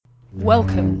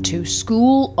Welcome to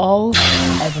School of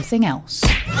Everything Else.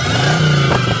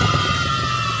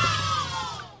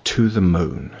 To the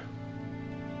Moon.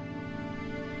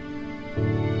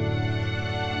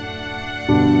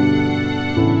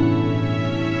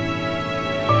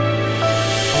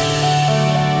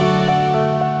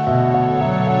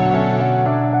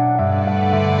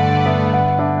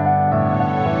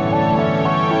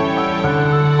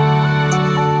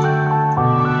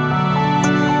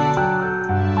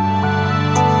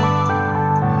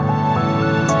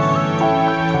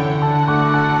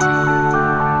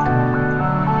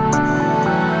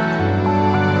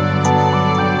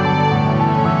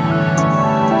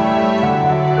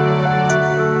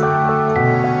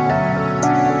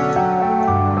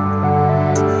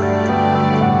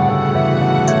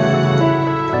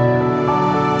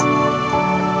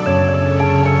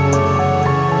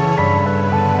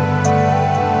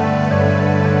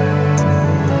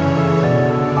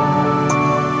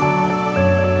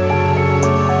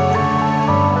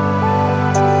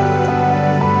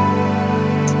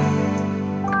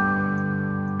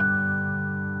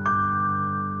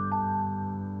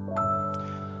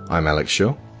 I'm Alex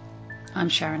Shaw. I'm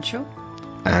Sharon Shaw.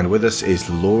 And with us is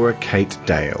Laura Kate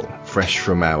Dale, fresh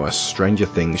from our Stranger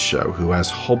Things show, who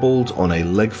has hobbled on a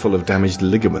leg full of damaged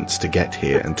ligaments to get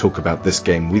here and talk about this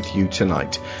game with you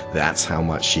tonight. That's how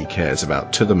much she cares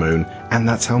about To the Moon, and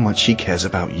that's how much she cares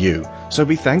about you. So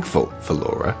be thankful for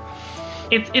Laura.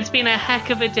 It's been a heck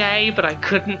of a day, but I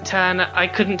couldn't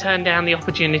turn down the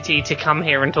opportunity to come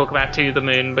here and talk about To the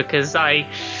Moon because I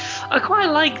quite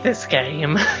like this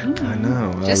game. I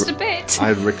know. Just a bit.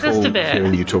 I recall Just a bit.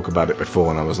 hearing you talk about it before,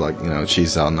 and I was like,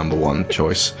 she's our number one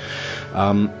choice.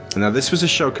 Now, this was a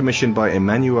show commissioned by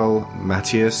Emmanuel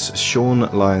Matthias, Sean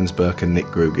Lyons-Burke, and Nick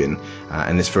Grugin,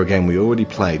 and it's for a game we already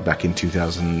played back in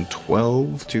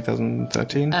 2012,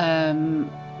 2013?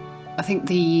 I think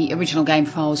the original game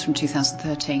file was from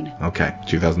 2013. Okay,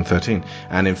 2013.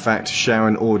 And in fact,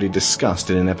 Sharon already discussed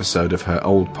in an episode of her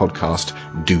old podcast,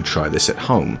 Do Try This at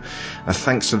Home.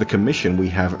 Thanks to the commission, we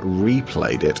have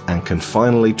replayed it and can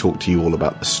finally talk to you all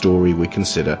about the story we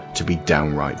consider to be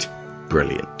downright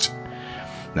brilliant.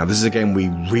 Now, this is a game we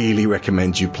really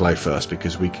recommend you play first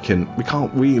because we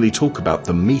can't really talk about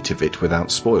the meat of it without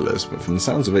spoilers, but from the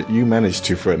sounds of it, you managed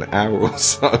to for an hour or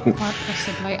so. Quite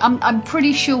possibly. I'm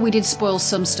pretty sure we did spoil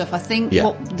some stuff. I think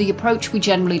what the approach we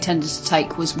generally tended to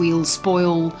take was we'll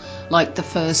spoil like the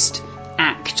first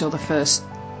act or the first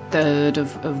third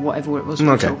of whatever it was we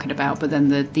were talking about, but then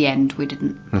the end we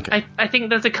didn't. Okay. I think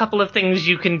there's a couple of things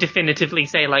you can definitively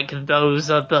say, like, those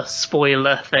are the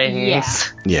spoiler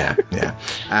things. Yeah.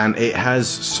 And it has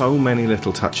so many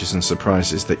little touches and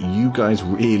surprises that you guys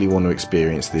really want to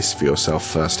experience this for yourself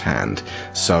firsthand.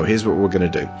 So here's what we're going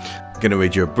to do. I'm going to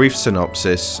read you a brief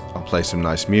synopsis. I'll play some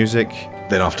nice music.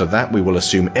 Then after that, we will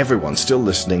assume everyone still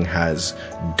listening has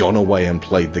gone away and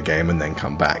played the game and then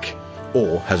come back,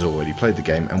 or has already played the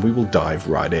game, and we will dive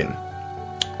right in.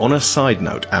 On a side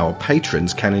note, our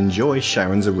patrons can enjoy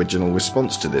Sharon's original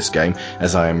response to this game,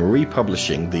 as I am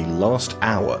republishing the last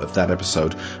hour of that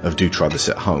episode of Do Try This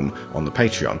at Home on the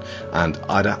Patreon. And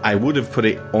I would have put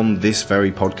it on this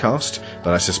very podcast,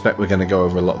 but I suspect we're going to go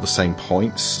over a lot of the same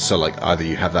points. So like either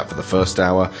you have that for the first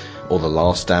hour or the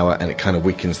last hour, and it kind of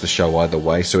weakens the show either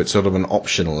way. So it's sort of an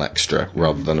optional extra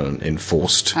rather than an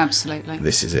enforced. Absolutely.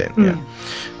 This is it, yeah.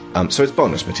 So it's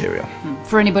bonus material.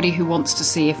 For anybody who wants to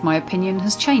see if my opinion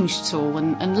has changed at all,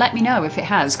 and let me know if it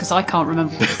has, because I can't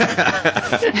remember what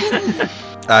it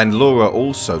And Laura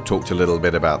also talked a little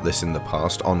bit about this in the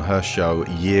past on her show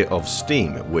Year of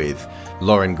Steam with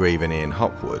Lauren Grieve and Ian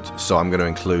Hopwood. So I'm going to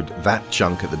include that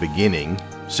chunk at the beginning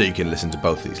so you can listen to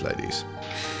both these ladies.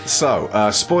 So,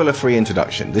 spoiler-free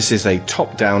introduction. This is a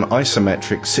top-down,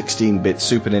 isometric, 16-bit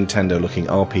Super Nintendo-looking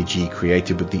RPG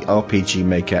created with the RPG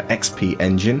Maker XP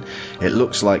engine. It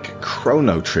looks like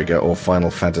Chrono Trigger or Final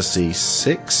Fantasy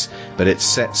VI, but it's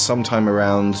set sometime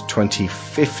around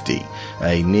 2050,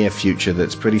 a near future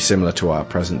that's pretty similar to our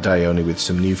present day, only with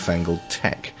some newfangled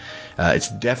tech. It's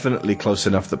definitely close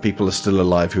enough that people are still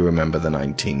alive who remember the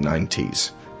 1990s,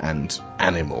 and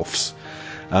Animorphs.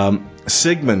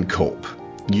 Sigmund Corp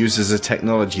uses a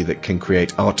technology that can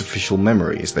create artificial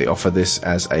memories. They offer this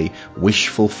as a wish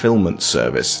fulfillment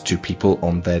service to people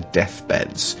on their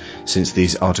deathbeds, since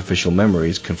these artificial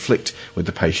memories conflict with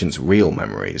the patient's real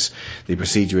memories. The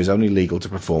procedure is only legal to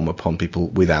perform upon people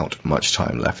without much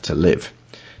time left to live.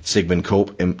 Sigmund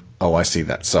Corp... I see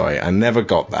that. Sorry, I never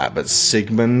got that, but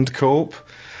Sigmund Corp...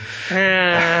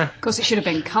 Of course, it should have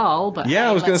been Carl, but yeah,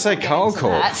 I was going to say Carl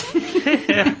Corp.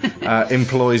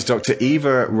 Employs Dr.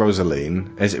 Eva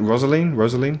Rosaline. Is it Rosaline?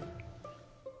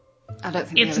 I don't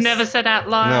think it's never said out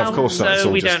loud. No, of course not.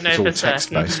 So we don't know for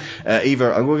certain. Text-based.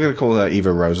 Eva, we're going to call her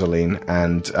Eva Rosaline,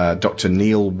 and Dr.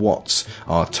 Neil Watts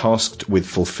are tasked with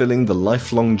fulfilling the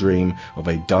lifelong dream of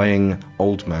a dying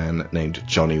old man named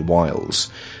Johnny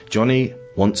Wiles. Johnny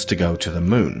wants to go to the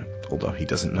moon, although he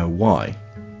doesn't know why.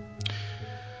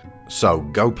 So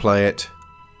go play it.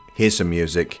 Here's some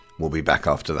music. We'll be back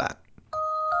after that.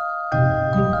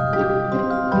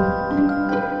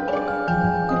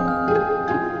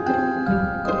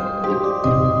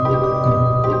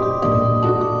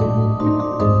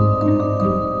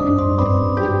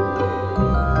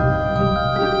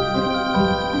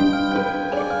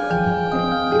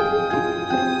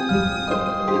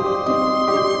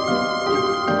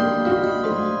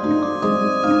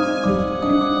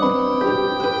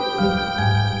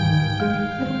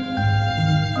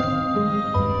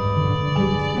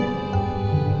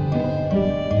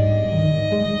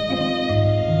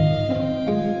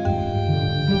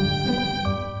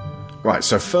 Right,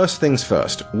 so first things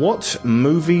first, what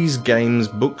movies, games,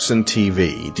 books and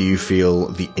TV do you feel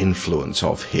the influence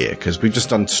of here? Because we've just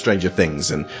done Stranger Things,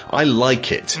 and I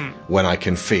like it when I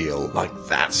can feel like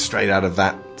that's straight out of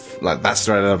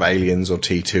Aliens or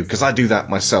T2, because I do that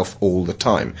myself all the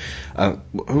time.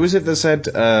 Who is it that said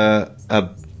a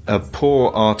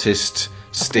poor artist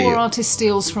steals? A poor artist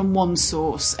steals from one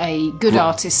source. A good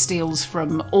artist steals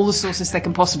from all the sources they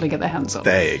can possibly get their hands on.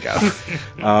 There you go.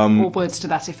 Or words to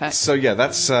that effect. So yeah,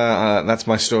 that's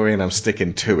my story, and I'm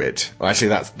sticking to it. Well, actually,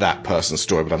 that's that person's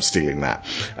story, but I'm stealing that.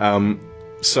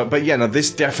 But yeah, no,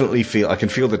 this definitely I can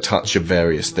feel the touch of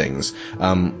various things.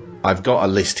 I've got a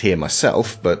list here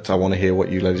myself, but I want to hear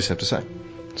what you ladies have to say.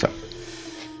 So.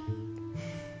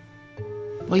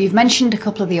 Well, you've mentioned a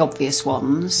couple of the obvious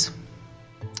ones.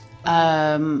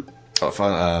 Final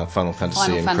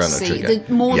Fantasy and Chrono Trigger.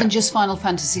 More than just Final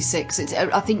Fantasy VI.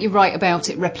 I think you're right about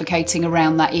it replicating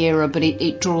around that era, but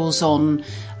it draws on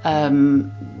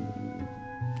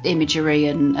imagery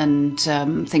and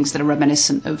things that are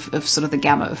reminiscent of sort of the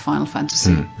gamut of Final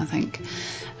Fantasy, I think.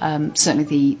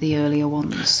 Certainly the earlier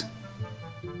ones.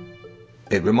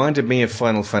 It reminded me of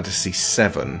Final Fantasy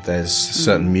VII. There's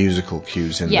certain musical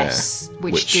cues in there. Yes,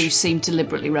 which do seem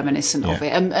deliberately reminiscent of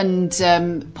it.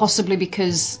 And possibly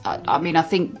because, I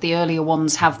think the earlier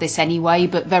ones have this anyway,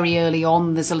 but very early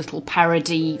on there's a little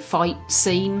parody fight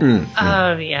scene.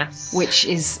 Oh, yes. Which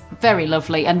is very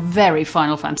lovely and very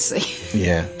Final Fantasy.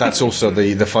 Yeah, that's also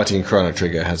the fighting in Chrono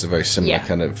Trigger has a very similar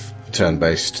kind of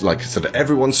turn-based, like sort of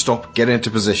everyone stop, get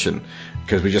into position,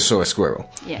 because we just saw a squirrel.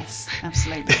 Yes,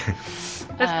 absolutely.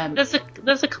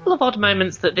 There's a couple of odd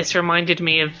moments that this reminded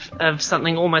me of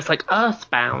something almost like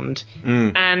Earthbound,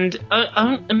 and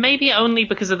maybe only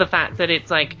because of the fact that it's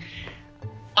like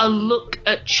a look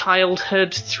at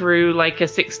childhood through like a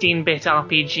 16-bit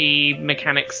RPG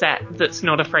mechanic set that's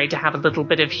not afraid to have a little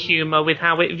bit of humour with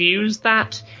how it views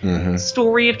that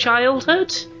story of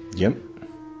childhood. Yep.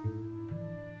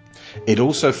 It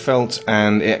also felt,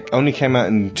 and it only came out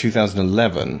in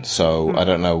 2011, so I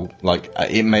don't know, like,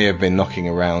 it may have been knocking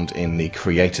around in the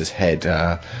creator's head.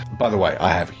 By the way,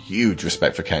 I have huge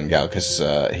respect for Ken Gao, because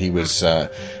he was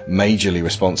majorly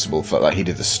responsible for, like, he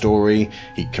did the story,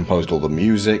 he composed all the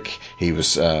music, he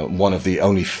was one of the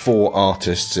only 4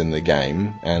 artists in the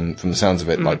game, and from the sounds of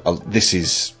it, like, this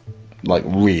is, like,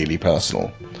 really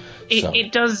personal.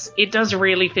 It does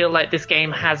really feel like this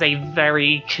game has a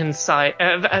very concise,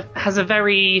 has a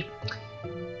very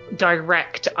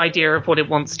direct idea of what it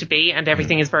wants to be, and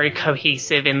everything is very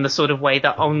cohesive in the sort of way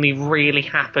that only really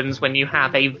happens when you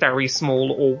have a very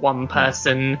small or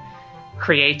one-person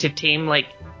creative team. Like,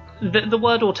 the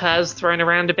word auteur is thrown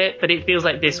around a bit, but it feels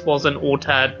like this was an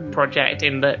auteur project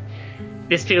in that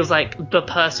this feels like the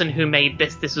person who made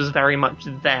this was very much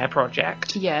their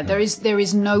project. Yeah, there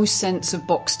is no sense of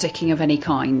box ticking of any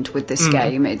kind with this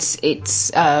game. It's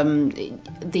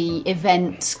the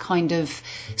events kind of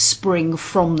spring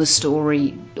from the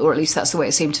story, or at least that's the way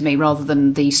it seemed to me, rather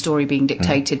than the story being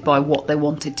dictated by what they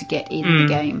wanted to get in the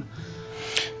game.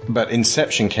 But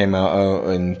Inception came out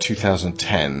in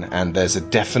 2010, and there's a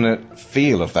definite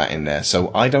feel of that in there. So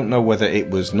I don't know whether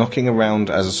it was knocking around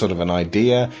as a sort of an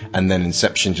idea, and then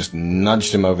Inception just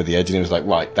nudged him over the edge, and he was like,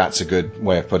 right, that's a good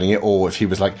way of putting it. Or if he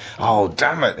was like, oh,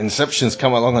 damn it, Inception's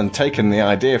come along and taken the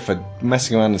idea for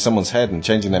messing around in someone's head and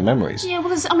changing their memories. Yeah, well,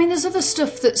 there's other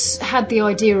stuff that's had the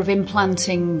idea of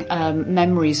implanting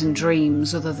memories and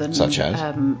dreams other than... Such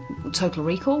as? Total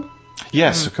Recall?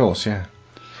 Yes, of course, yeah.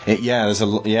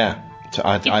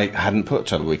 I hadn't put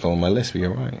Total Recall on my list, but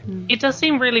you're right. It does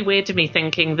seem really weird to me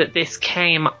thinking that this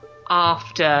came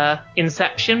after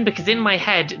Inception, because in my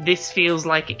head this feels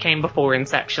like it came before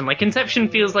Inception. Like Inception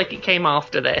feels like it came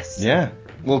after this. Yeah.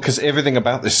 Well, because everything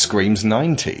about this screams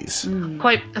 90s.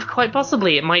 Quite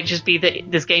possibly. It might just be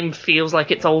that this game feels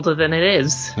like it's older than it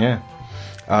is. Yeah.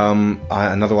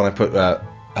 Another one I put,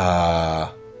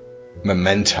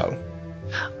 Memento.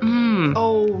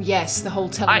 Oh, yes, the whole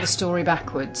telling the story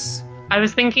backwards. I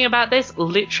was thinking about this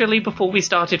literally before we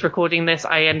started recording this.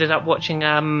 I ended up watching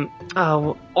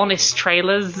Honest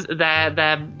Trailers,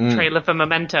 their trailer for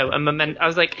Memento, and I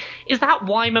was like, is that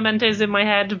why Memento's in my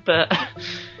head? But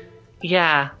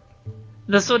yeah,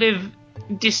 the sort of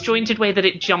disjointed way that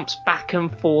it jumps back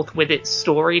and forth with its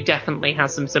story definitely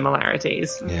has some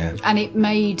similarities. Yeah, and it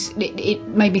made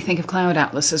me think of Cloud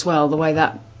Atlas as well. The way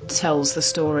that tells the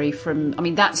story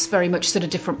that's very much sort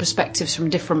of different perspectives from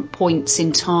different points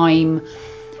in time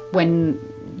when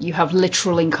you have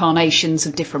literal incarnations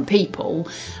of different people,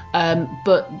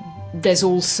 but there's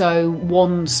also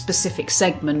one specific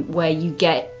segment where you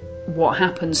get what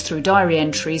happens through diary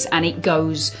entries, and it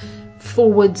goes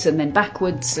forwards and then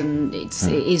backwards, and it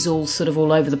is all sort of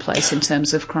all over the place in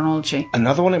terms of chronology.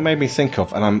 Another one it made me think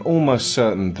of, and I'm almost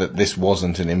certain that this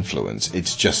wasn't an influence,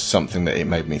 it's just something that it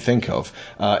made me think of,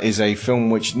 is a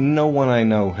film which no one I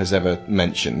know has ever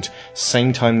mentioned,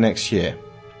 Same Time Next Year.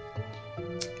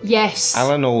 Yes.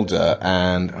 Alan Alda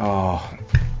and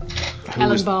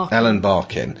Ellen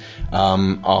Barkin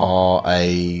are a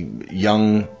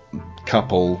young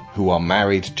couple who are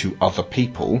married to other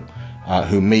people,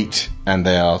 who meet, and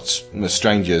they are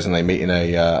strangers, and they meet in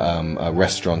a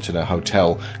restaurant in a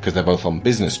hotel because they're both on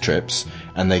business trips,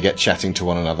 and they get chatting to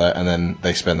one another, and then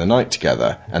they spend the night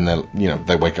together, and then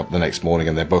they wake up the next morning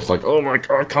and they're both like, oh my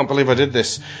god, I can't believe I did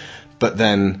this. But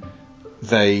then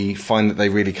they find that they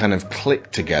really kind of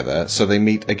click together, so they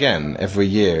meet again every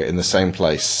year in the same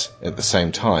place at the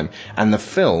same time, and the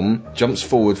film jumps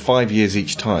forward 5 years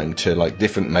each time to like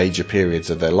different major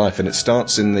periods of their life, and it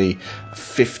starts in the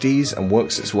 50s and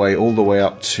works its way all the way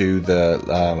up to the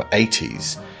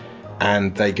 80s,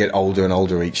 and they get older and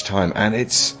older each time, and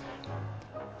it's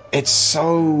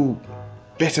so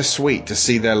bittersweet to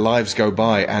see their lives go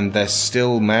by and they're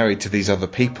still married to these other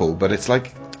people, but it's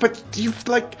like, but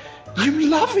you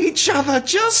love each other,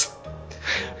 just...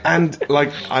 And,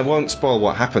 I won't spoil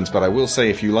what happens, but I will say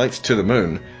if you liked To the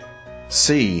Moon,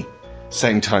 see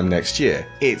Same Time Next Year.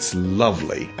 It's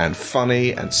lovely and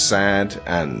funny and sad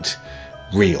and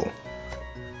real.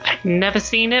 I've never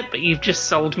seen it, but you've just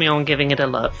sold me on giving it a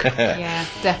look. Yeah,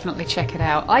 definitely check it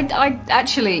out. I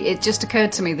actually, it just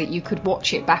occurred to me that you could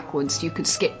watch it backwards. You could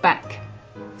skip back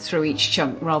through each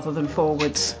chunk rather than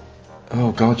forwards.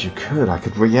 Oh God, you could. I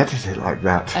could re-edit it like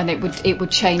that. And it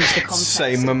would change the context.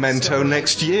 Say Memento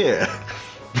Next Year.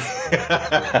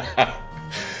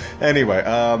 Anyway,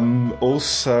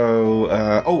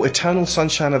 also, Eternal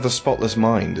Sunshine of the Spotless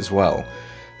Mind as well.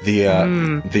 The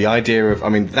idea of,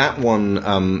 that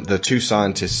one, the two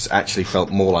scientists actually felt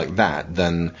more like that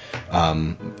than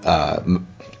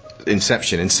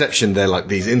Inception. Inception, they're like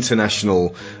these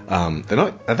international. Are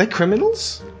they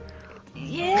criminals?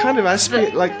 Yeah. Kind of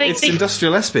it's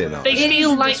industrial espionage. They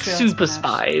feel like super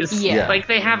spies. Yeah. Like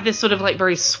they have this sort of like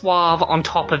very suave on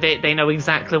top of it. They know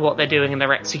exactly what they're doing and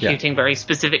they're executing very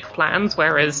specific plans,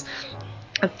 whereas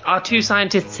our two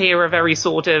scientists here are very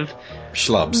sort of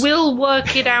schlubs. We'll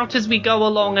work it out as we go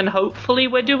along and hopefully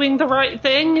we're doing the right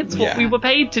thing. It's what we were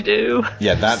paid to do.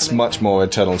 Yeah, that's much more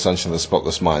Eternal Sunshine of the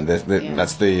Spotless Mind. That's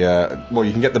the...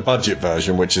 you can get the budget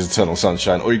version, which is Eternal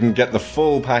Sunshine, or you can get the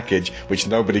full package, which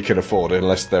nobody can afford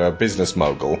unless they're a business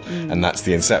mogul, and that's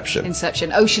the Inception.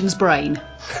 Ocean's Brain.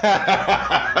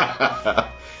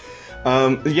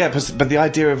 But the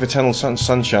idea of Eternal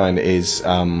Sunshine is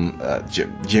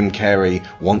Jim Carrey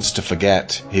wants to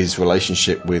forget his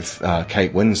relationship with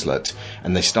Kate Winslet,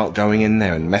 and they start going in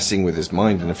there and messing with his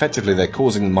mind, and effectively they're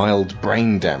causing mild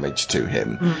brain damage to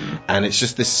him. And it's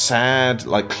just this sad,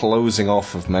 closing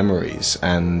off of memories,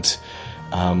 and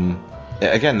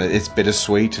again, it's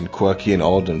bittersweet and quirky and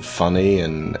odd and funny,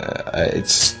 and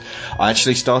I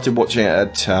actually started watching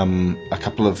it a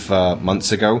couple of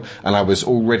months ago, and I was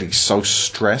already so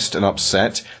stressed and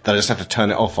upset that I just had to turn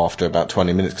it off after about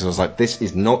 20 minutes because I was like, this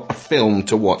is not a film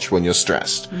to watch when you're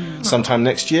stressed. Sometime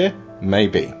next year,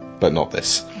 maybe, but not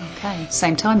this. Okay,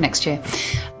 same time next year.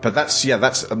 But that's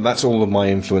all of my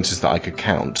influences that I could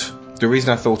count. the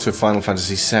reason I thought of Final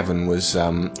Fantasy VII was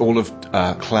all of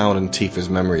Cloud and Tifa's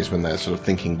memories when they're sort of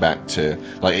thinking back to,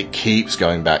 like, it keeps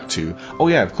going back to, oh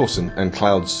yeah, of course, and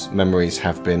Cloud's memories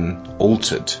have been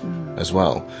altered as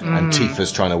well. And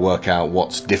Tifa's trying to work out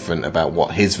what's different about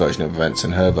what his version of events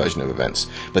and her version of events.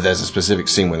 But there's a specific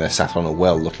scene where they're sat on a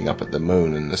well looking up at the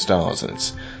moon and the stars, and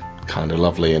it's kind of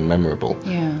lovely and memorable.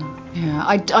 Yeah.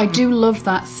 I do love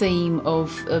that theme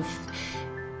of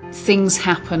things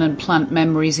happen and plant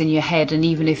memories in your head, and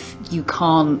even if you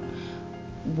can't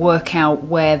work out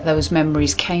where those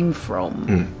memories came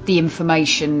from, the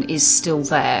information is still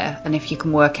there, and if you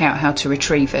can work out how to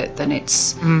retrieve it, then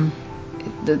it's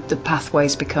the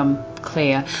pathways become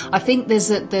clear. I think there's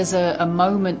a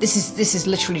moment. This is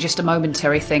literally just a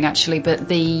momentary thing, actually, but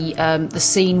the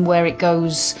scene where it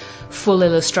goes full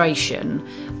illustration,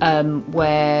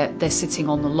 where they're sitting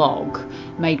on the log,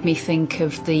 made me think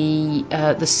of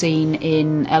the scene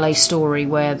in LA Story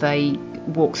where they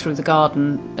walk through the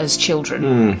garden as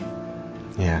children.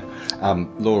 Yeah.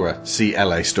 Laura, see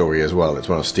LA Story as well. It's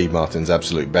one of Steve Martin's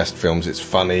absolute best films. It's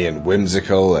funny and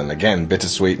whimsical, and again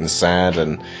bittersweet and sad.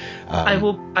 And I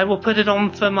will put it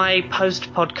on for my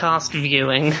post-podcast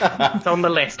viewing. It's on the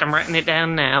list. I'm writing it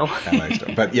down now.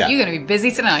 But yeah, you're going to be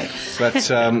busy tonight. But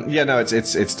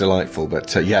it's delightful. But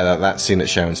that scene that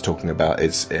Sharon's talking about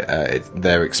is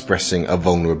they're expressing a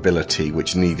vulnerability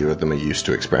which neither of them are used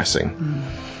to expressing.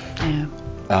 Yeah.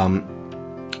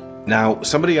 Now,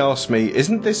 somebody asked me,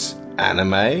 isn't this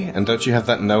anime? And don't you have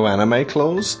that no anime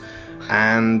clause?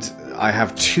 And I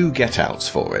have two get-outs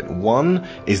for it. One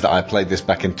is that I played this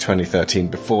back in 2013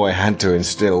 before I had to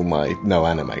instill my no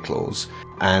anime clause.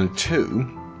 And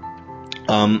two,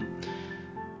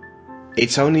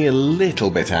 it's only a little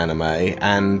bit anime,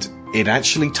 and it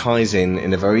actually ties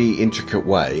in a very intricate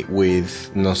way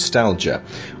with nostalgia.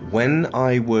 When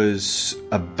I was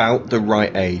about the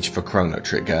right age for Chrono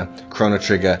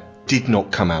Trigger did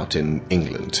not come out in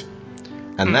England.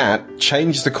 And that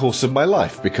changed the course of my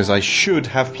life, because I should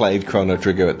have played Chrono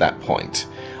Trigger at that point.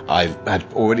 I had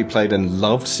already played and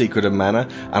loved Secret of Mana,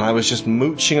 and I was just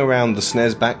mooching around the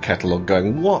SNES back catalogue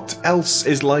going, what else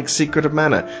is like Secret of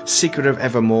Mana? Secret of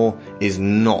Evermore is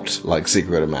not like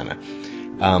Secret of Mana.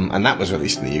 And that was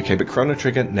released in the UK, but Chrono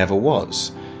Trigger never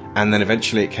was. And then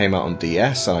eventually it came out on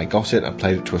DS, and I got it, I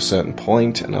played it to a certain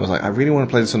point, and I was like, I really want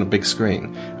to play this on a big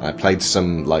screen. And I played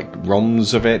some,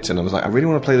 ROMs of it, and I was like, I really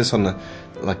want to play this on a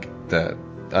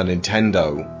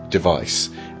Nintendo device.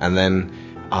 And then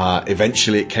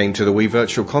eventually it came to the Wii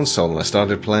Virtual Console, and I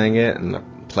started playing it, and I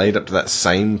played up to that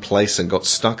same place and got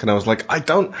stuck, and I was like, I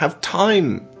don't have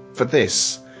time for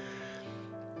this.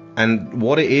 And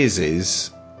what it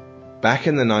is, back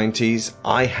in the 90s,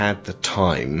 I had the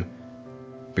time,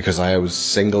 because I was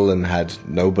single and had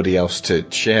nobody else to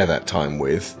share that time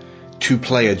with, to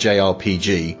play a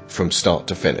JRPG from start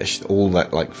to finish. All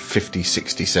that 50,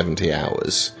 60, 70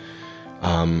 hours.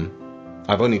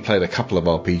 I've only played a couple of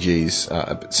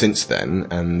RPGs since then,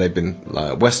 and they've been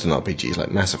Western RPGs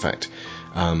like Mass Effect.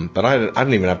 But I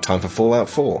didn't even have time for Fallout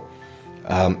 4.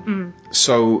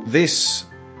 So this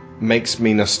makes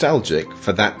me nostalgic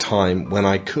for that time when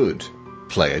I could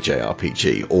play a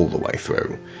JRPG all the way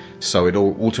through. So it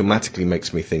automatically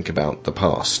makes me think about the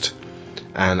past.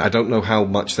 And I don't know how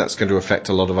much that's going to affect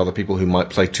a lot of other people who might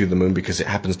play To the Moon, because it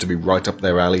happens to be right up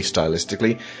their alley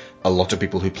stylistically. A lot of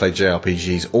people who play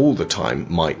JRPGs all the time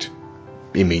might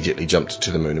immediately jump to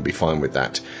The Moon and be fine with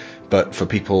that. But for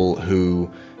people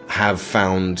who have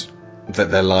found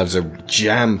that their lives are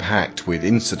jam-packed with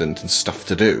incident and stuff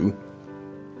to do,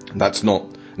 that's not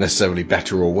necessarily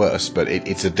better or worse, but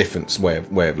it's a different way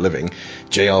of living.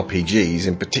 JRPGs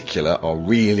in particular are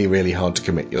really, really hard to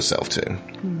commit yourself to.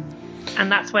 And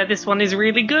that's where this one is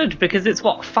really good, because it's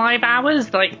 5 hours?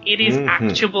 It is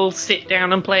actual sit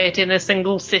down and play it in a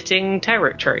single sitting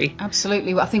territory.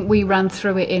 Absolutely. I think we ran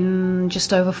through it in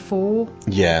just over 4.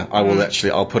 Yeah, I will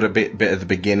actually. I'll put a bit at the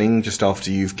beginning, just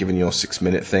after you've given your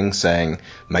 6-minute thing, saying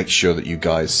make sure that you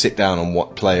guys sit down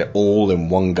and play it all in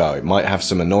one go. It might have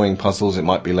some annoying puzzles. It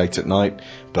might be late at night,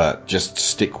 but just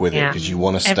stick with it, because you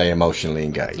want to stay emotionally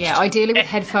engaged. Yeah, ideally with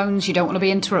headphones. You don't want to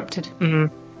be interrupted.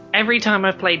 Mm-hmm. Every time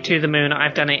I've played To the Moon,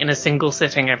 I've done it in a single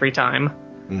sitting every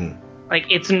time.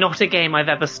 It's not a game I've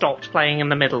ever stopped playing in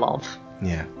the middle of.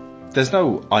 Yeah. There's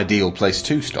no ideal place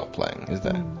to stop playing, is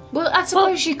there? Well, I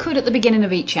suppose you could at the beginning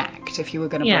of each act, if you were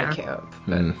going to break it up.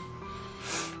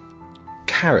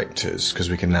 Characters, because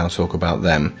we can now talk about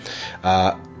them.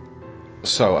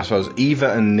 So I suppose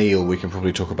Eva and Neil we can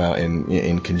probably talk about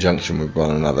in conjunction with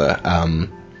one another.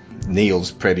 Neil's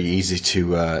pretty easy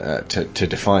to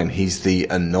define. He's the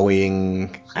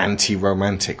annoying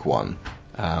anti-romantic one.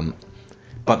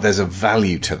 but there's a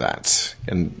value to that.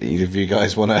 And if you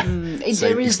guys want to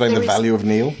explain the value of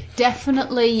Neil?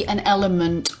 Definitely an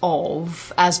element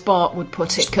of, as Bart would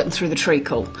put it, cutting through the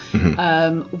treacle,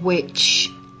 which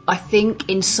I think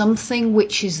in something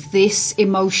which is this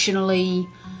emotionally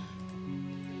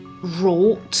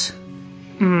wrought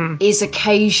is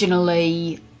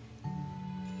occasionally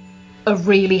a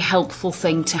really helpful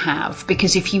thing to have,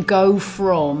 because if you go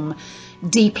from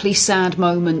deeply sad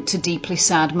moment to deeply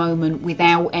sad moment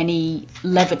without any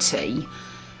levity,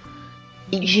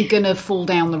 you're gonna fall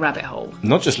down the rabbit hole.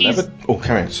 Not just levity. Oh,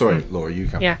 carry on. Sorry, Laura, you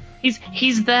come. Yeah,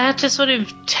 he's there to sort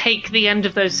of take the end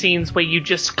of those scenes where you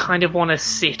just kind of want to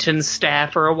sit and stare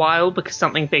for a while because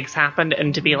something big's happened,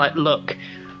 and to be like, look,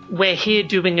 we're here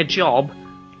doing a job,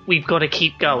 we've got to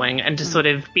keep going, and to sort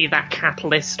of be that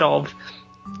catalyst of,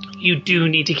 you do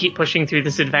need to keep pushing through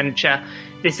this adventure.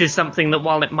 This is something that,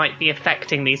 while it might be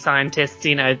affecting these scientists,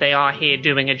 you know, they are here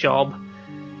doing a job.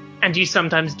 And you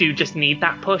sometimes do just need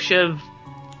that push of,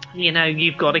 you know,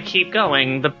 you've got to keep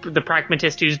going. The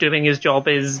pragmatist who's doing his job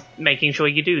is making sure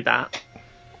you do that.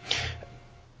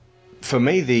 For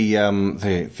me, the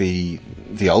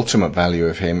ultimate value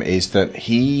of him is that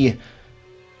he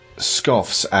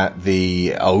scoffs at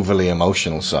the overly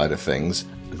emotional side of things,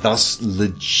 thus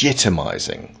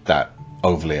legitimizing that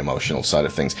overly emotional side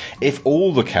of things. If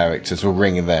all the characters were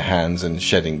wringing their hands and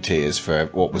shedding tears for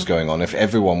what was going on, if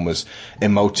everyone was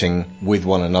emoting with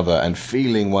one another and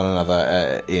feeling one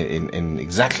another in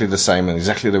exactly the same and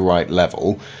exactly the right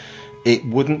level, it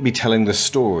wouldn't be telling the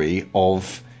story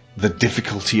of the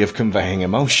difficulty of conveying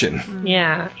emotion.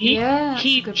 Yeah, that's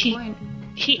a good point.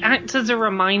 He acts as a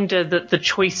reminder that the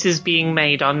choices being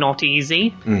made are not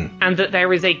easy, and that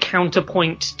there is a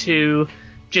counterpoint to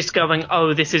just going,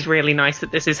 oh, this is really nice that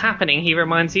this is happening. He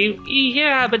reminds you,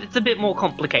 yeah, but it's a bit more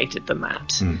complicated than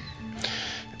that.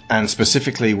 And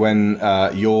specifically when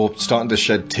you're starting to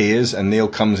shed tears and Neil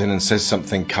comes in and says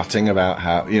something cutting about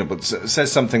how, you know, but says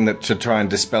something that to try and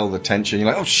dispel the tension, you're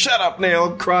like, oh, shut up,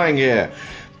 Neil, I'm crying here.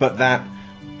 But that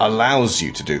allows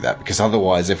you to do that, because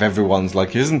otherwise, if everyone's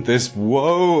like, isn't this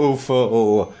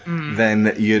woeful,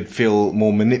 then you'd feel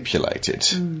more manipulated.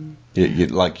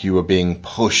 Like you were being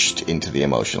pushed into the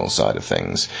emotional side of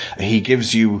things. He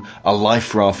gives you a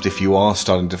life raft if you are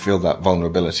starting to feel that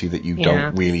vulnerability that you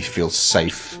don't really feel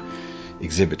safe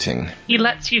exhibiting. He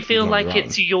lets you feel like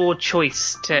it's your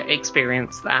choice to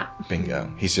experience that.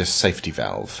 Bingo. He's just safety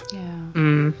valve.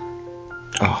 Yeah.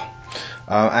 Oh.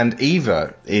 And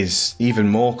Eva is even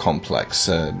more complex.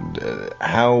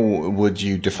 How would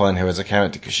you define her as a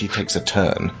character? Because she takes a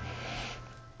turn.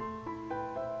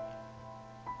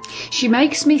 She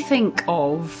makes me think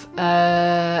of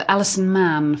Alison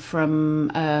Mann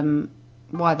from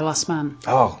Y: The Last Man.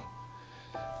 Oh.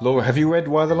 Laura, have you read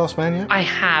Y: The Last Man yet? I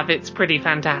have. It's pretty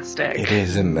fantastic. It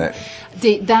is, isn't it?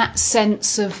 That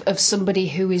sense of somebody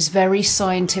who is very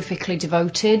scientifically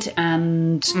devoted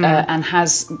and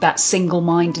has that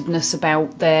single-mindedness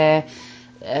about their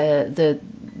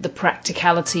the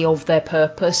practicality of their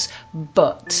purpose,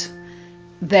 but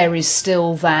there is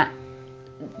still that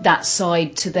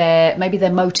side to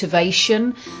their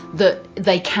motivation that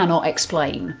they cannot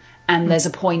explain, and there's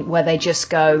a point where they just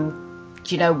go,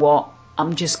 do you know what,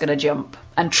 I'm just going to jump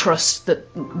and trust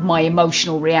that my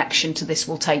emotional reaction to this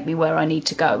will take me where I need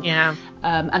to go. Yeah.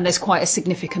 And there's quite a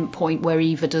significant point where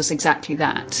Eva does exactly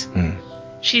that.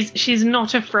 She's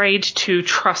not afraid to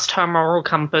trust her moral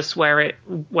compass where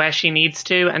she needs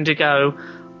to, and to go,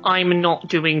 I'm not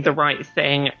doing the right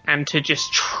thing, and to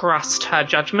just trust her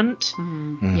judgment.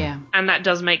 Yeah. And that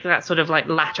does make that sort of like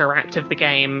latter act of the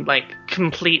game like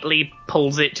completely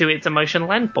pulls it to its emotional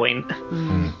endpoint.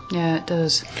 Yeah, it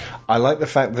does. I like the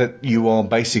fact that you are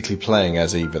basically playing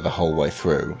as Eva the whole way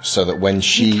through, so that when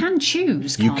she... You can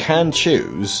choose, You can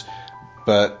choose,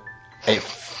 but it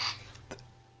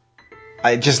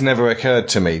just never occurred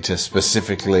to me to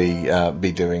specifically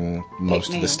be doing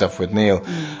most of the stuff with Neil.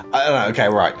 I don't know, okay,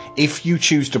 right. If you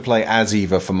choose to play as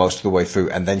Eva for most of the way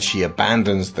through and then she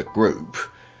abandons the group,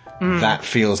 that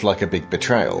feels like a big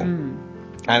betrayal.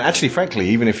 And actually, frankly,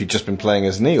 even if you've just been playing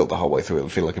as Neil the whole way through, it'll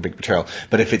feel like a big betrayal.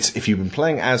 But if you've been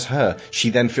playing as her,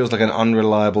 she then feels like an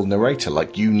unreliable narrator.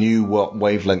 Like you knew what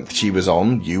wavelength she was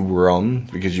on, you were on,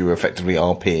 because you were effectively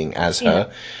RPing as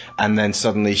her. And then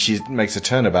suddenly she makes a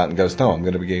turnabout and goes, no, I'm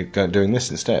going to be doing this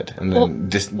instead. And then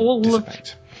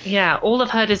dissipates. All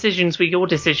of her decisions were your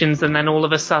decisions, and then all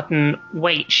of a sudden,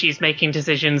 wait, she's making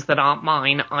decisions that aren't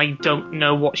mine. I don't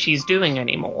know what she's doing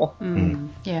anymore.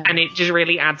 Yeah. And it just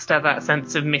really adds to that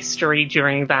sense of mystery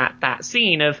during that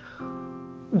scene of,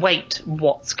 wait,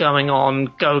 what's going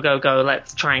on? Go,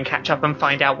 let's try and catch up and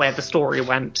find out where the story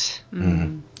went.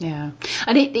 Yeah.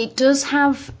 And it does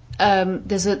have,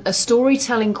 there's a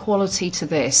storytelling quality to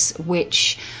this,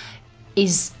 which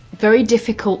is very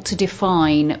difficult to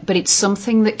define, but it's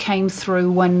something that came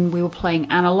through when we were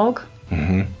playing Analog.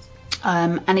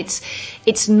 And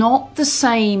it's not the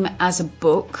same as a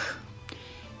book,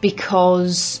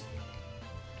 because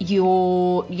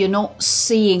you're not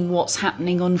seeing what's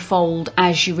happening unfold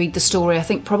as you read the story. I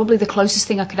think probably the closest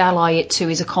thing I could ally it to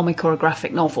is a comic or a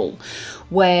graphic novel,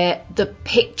 where the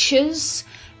pictures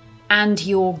and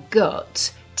your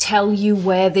gut tell you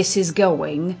where this is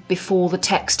going before the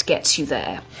text gets you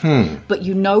there. But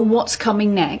you know what's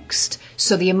coming next,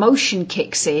 so the emotion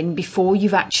kicks in before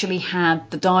you've actually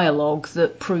had the dialogue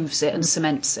that proves it and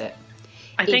cements it.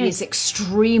 It is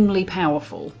extremely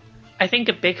powerful. I think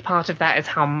a big part of that is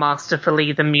how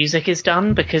masterfully the music is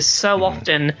done, because so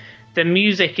often the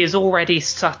music is already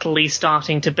subtly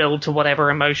starting to build to whatever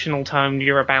emotional tone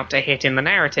you're about to hit in the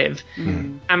narrative,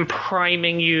 and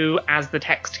priming you as the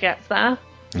text gets there.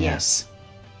 Yes.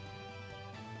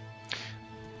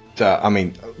 I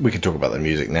mean, we could talk about the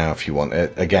music now if you want.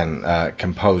 Again,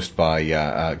 composed by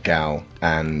Gal,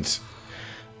 and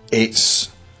it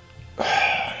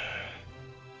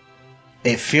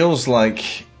feels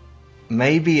like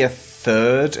maybe a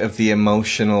third of the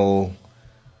emotional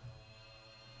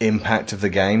impact of the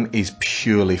game is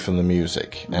purely from the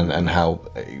music and how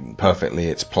perfectly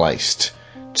it's placed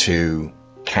to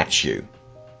catch you.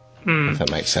 If that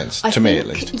makes sense. To me, at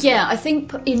least. Yeah, I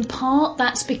think in part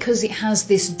that's because it has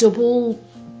this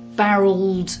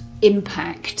double-barreled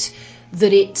impact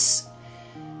that it's...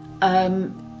 I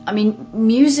mean,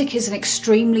 music is an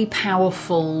extremely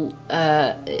powerful...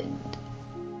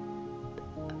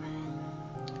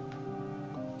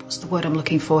 what's the word I'm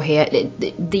looking for here?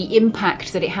 The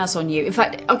impact that it has on you. In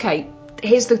fact, okay,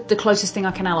 here's the closest thing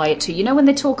I can ally it to. You know when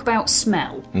they talk about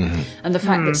smell and the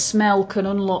fact that smell can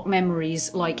unlock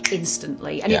memories like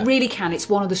instantly, and it really can. It's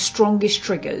one of the strongest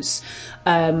triggers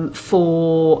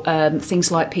for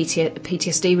things like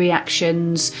PTSD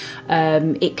reactions.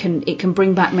 It can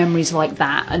bring back memories like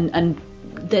that, and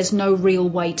there's no real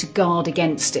way to guard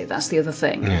against it. That's the other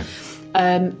thing. Yeah.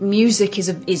 Music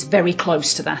is very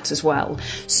close to that as well.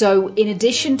 So in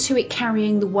addition to it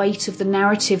carrying the weight of the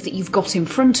narrative that you've got in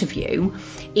front of you,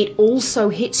 it also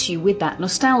hits you with that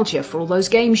nostalgia for all those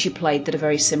games you played that are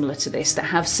very similar to this, that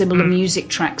have similar music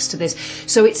tracks to this.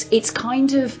 So it's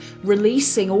kind of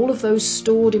releasing all of those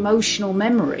stored emotional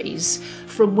memories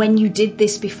from when you did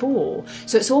this before.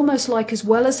 So it's almost like, as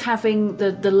well as having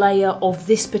the layer of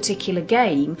this particular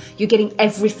game, you're getting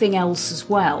everything else as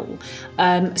well.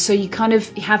 So you kind of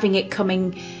having it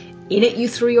coming in at you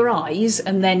through your eyes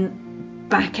and then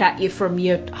back at you from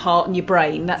your heart and your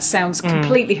brain. That sounds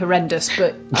completely horrendous,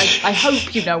 but I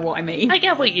hope you know what I mean. I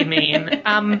get what you mean.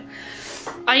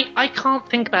 I can't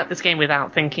think about this game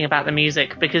without thinking about the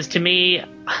music, because to me...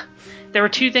 There are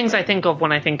two things I think of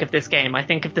when I think of this game. I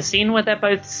think of the scene where they're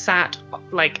both sat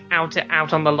like out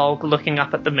on the log looking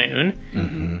up at the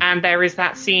moon. And there is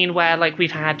that scene where like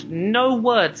we've had no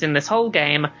words in this whole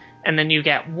game, and then you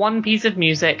get one piece of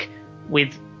music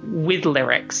with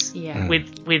lyrics,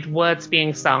 with words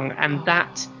being sung, and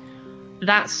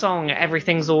that song,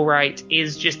 Everything's Alright,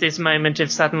 is just this moment of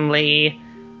suddenly,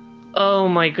 oh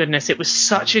my goodness, it was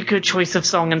such a good choice of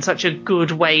song and such a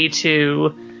good way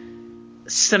to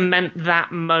cement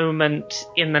that moment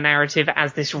in the narrative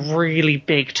as this really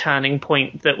big turning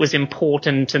point that was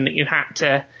important and that you had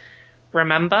to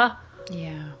remember.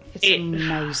 Yeah, it's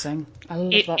amazing. I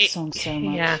love that song so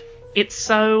much. Yeah, it's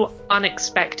so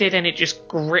unexpected, and it just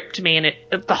gripped me, and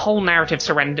the whole narrative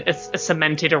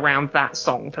cemented around that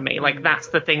song for me. Like, that's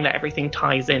the thing that everything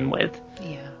ties in with.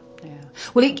 Yeah.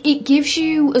 Well, it gives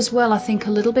you as well, I think,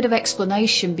 a little bit of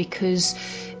explanation, because...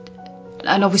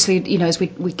 And obviously, you know, as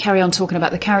we carry on talking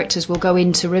about the characters, we'll go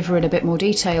into River in a bit more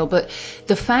detail. But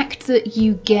the fact that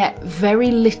you get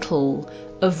very little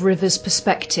of River's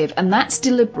perspective, and that's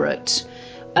deliberate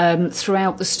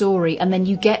throughout the story, and then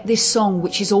you get this song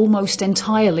which is almost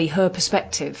entirely her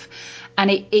perspective,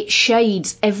 and it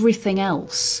shades everything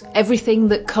else. Everything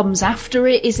that comes after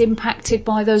it is impacted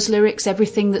by those lyrics.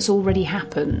 Everything that's already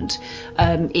happened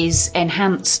is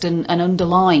enhanced and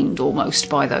underlined almost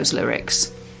by those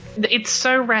lyrics. It's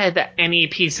so rare that any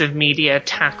piece of media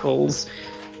tackles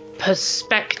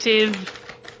perspective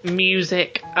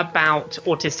music about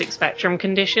autistic spectrum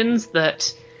conditions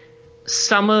that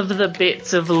some of the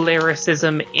bits of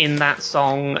lyricism in that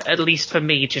song, at least for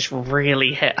me, just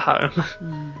really hit home.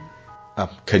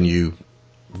 Can you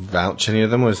vouch any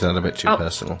of them, or is that a bit too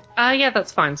personal? Yeah,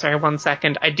 that's fine. Sorry, 1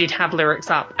 second. I did have lyrics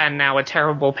up, and now a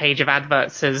terrible page of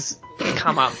adverts has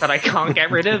come up that I can't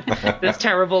get rid of. This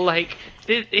terrible, like,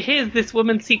 here's this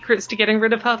woman's secrets to getting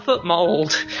rid of her foot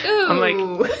mold. I'm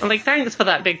like, thanks for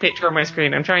that big picture on my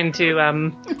screen. I'm trying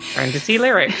to see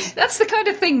lyrics. That's the kind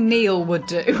of thing Neil would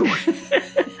do.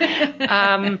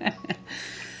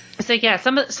 So yeah,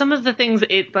 some of the things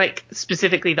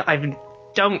specifically that I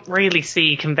don't really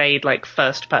see conveyed like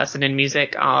first person in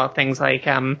music are things like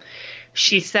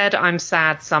she said I'm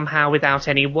sad somehow without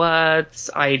any words.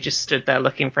 I just stood there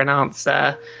looking for an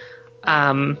answer.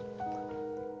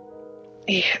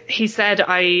 He said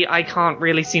I can't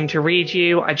really seem to read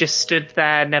you. I just stood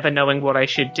there never knowing what I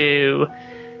should do.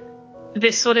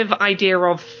 This sort of idea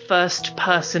of first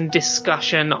person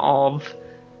discussion of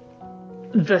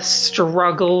the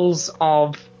struggles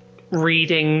of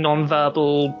reading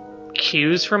nonverbal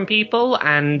cues from people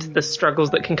and the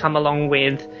struggles that can come along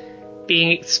with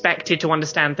being expected to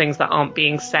understand things that aren't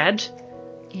being said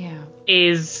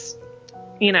is,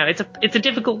 it's a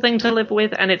difficult thing to live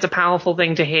with, and it's a powerful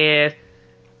thing to hear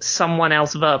someone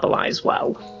else verbalize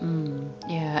well.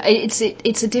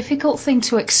 It's a difficult thing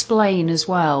to explain as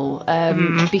well,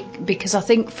 because I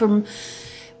think from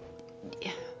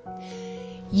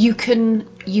you can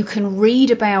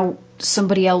read about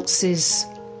somebody else's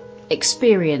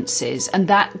experiences, and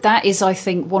that is, I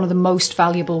think, one of the most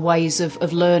valuable ways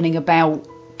of learning about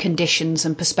conditions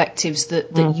and perspectives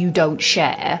that you don't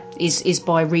share is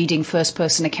by reading first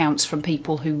person accounts from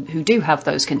people who do have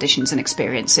those conditions and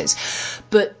experiences.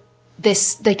 But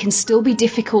they can still be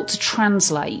difficult to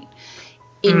translate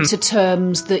into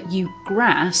terms that you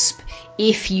grasp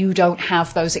if you don't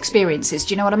have those experiences.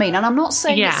 Do you know what I mean? And I'm not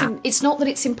saying it's not that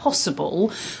it's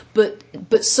impossible, but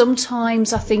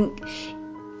sometimes I think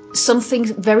something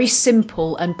very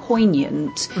simple and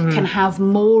poignant can have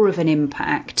more of an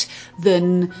impact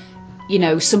than,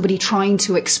 somebody trying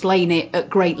to explain it at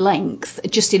great length,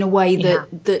 just in a way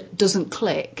that doesn't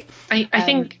click.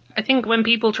 I think when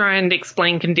people try and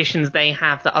explain conditions they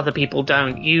have that other people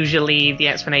don't, usually the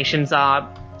explanations are,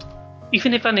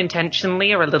 even if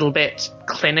unintentionally, are a little bit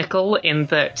clinical in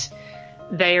that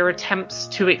they are attempts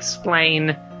to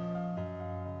explain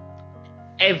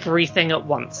everything at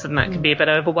once, and that can be a bit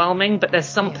overwhelming, but there's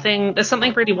something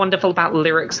really wonderful about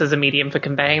lyrics as a medium for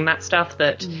conveying that stuff,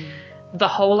 that the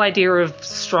whole idea of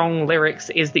strong lyrics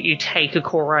is that you take a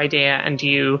core idea and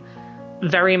you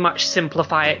very much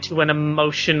simplify it to an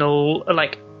emotional,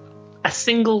 like a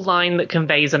single line that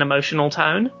conveys an emotional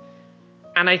tone.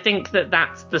 And I think that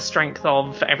that's the strength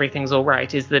of Everything's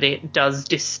Alright, is that it does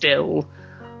distill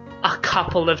a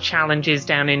couple of challenges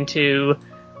down into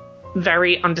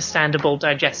very understandable,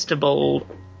 digestible,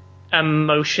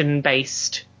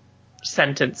 emotion-based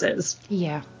sentences.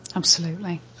 Yeah,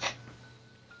 absolutely.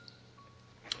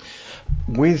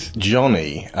 With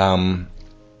Johnny,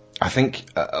 I think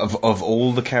of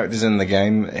all the characters in the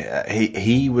game,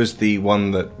 he was the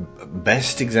one that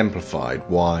best exemplified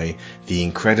why the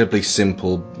incredibly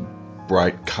simple,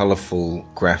 bright, colourful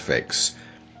graphics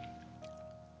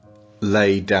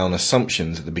lay down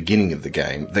assumptions at the beginning of the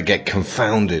game that get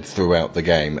confounded throughout the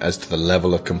game as to the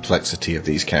level of complexity of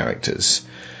these characters.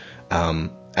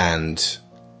 And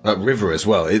River as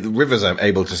well. River's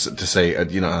able to say,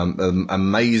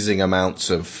 amazing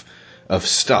amounts of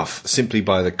stuff simply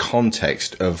by the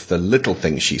context of the little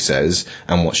things she says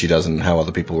and what she does and how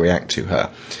other people react to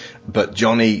her. But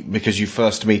Johnny, because you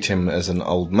first meet him as an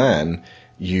old man,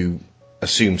 you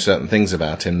assume certain things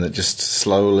about him that just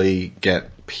slowly get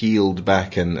peeled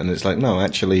back, and it's like, no,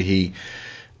 actually he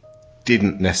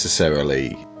didn't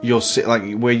necessarily.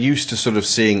 We're used to sort of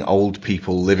seeing old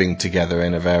people living together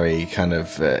in a very kind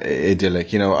of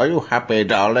idyllic, are you happy,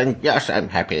 darling? Yes, I'm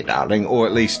happy, darling. Or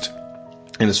at least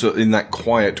in that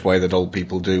quiet way that old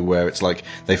people do, where it's like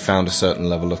they found a certain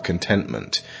level of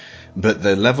contentment. But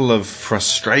the level of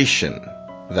frustration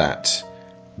that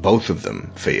both of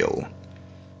them feel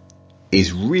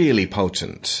is really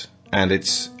potent, and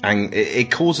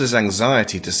it causes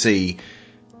anxiety to see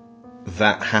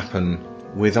that happen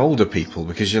with older people,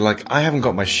 because you're like, I haven't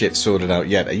got my shit sorted out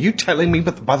yet. Are you telling me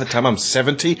by the time I'm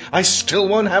 70, I still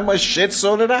won't have my shit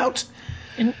sorted out?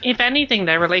 And if anything,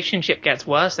 their relationship gets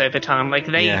worse over time. Like,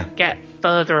 they get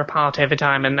further apart over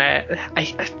time, and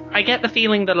I get the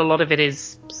feeling that a lot of it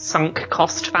is sunk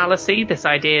cost fallacy, this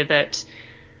idea that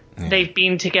they've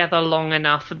been together long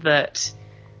enough that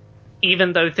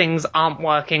even though things aren't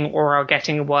working or are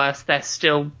getting worse, they're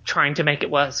still trying to make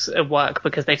it work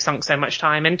because they've sunk so much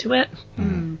time into it.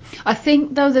 I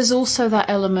think, though, there's also that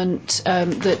element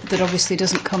that obviously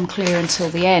doesn't come clear until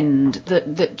the end,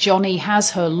 that Johnny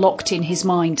has her locked in his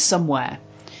mind somewhere.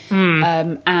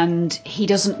 And he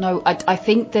doesn't know. I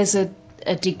think there's a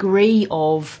degree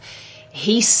of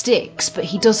he sticks, but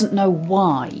he doesn't know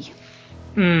why.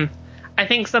 I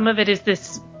think some of it is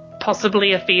this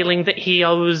possibly a feeling that he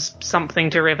owes something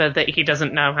to River that he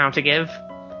doesn't know how to give.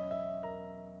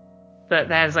 That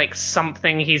there's like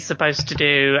something he's supposed to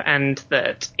do and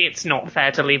that it's not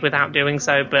fair to leave without doing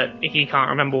so, but he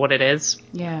can't remember what it is.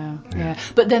 Yeah.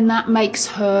 But then that makes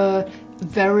her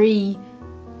very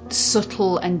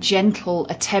subtle and gentle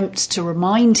attempts to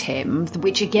remind him,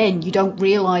 which again you don't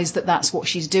realise that that's what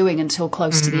she's doing until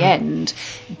close to the end,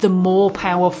 the more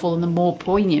powerful and the more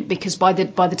poignant, because by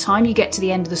the time you get to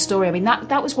the end of the story, I mean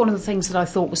that was one of the things that I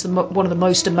thought was one of the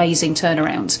most amazing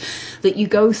turnarounds, that you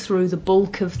go through the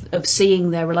bulk of seeing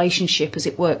their relationship as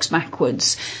it works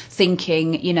backwards,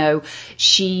 thinking,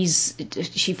 she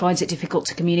finds it difficult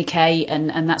to communicate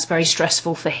and that's very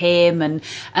stressful for him, and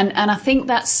I think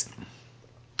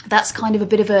that's kind of a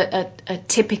bit of a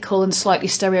typical and slightly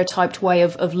stereotyped way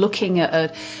of looking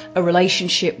at a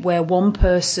relationship where one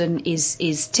person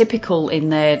is typical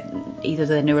in either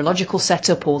their neurological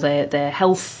setup or their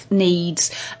health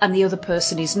needs, and the other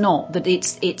person is not. That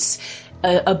it's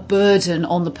a burden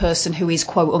on the person who is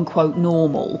quote unquote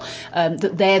normal,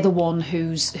 that they're the one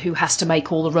who has to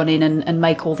make all the run-in and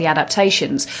make all the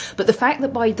adaptations. But the fact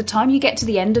that by the time you get to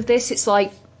the end of this, it's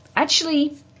like,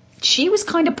 actually, she was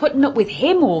kind of putting up with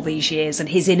him all these years and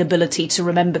his inability to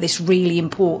remember this really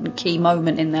important key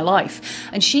moment in their life.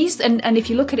 And and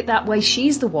if you look at it that way,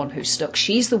 she's the one who stuck.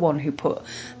 She's the one who put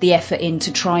the effort in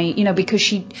to try, because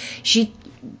she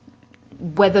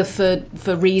whether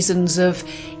for reasons of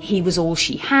he was all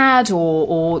she had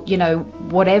or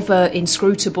whatever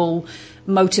inscrutable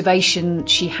motivation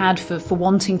she had for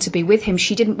wanting to be with him,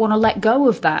 she didn't want to let go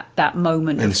of that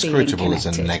moment. Inscrutable is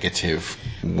a negative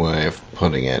way of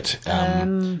putting it.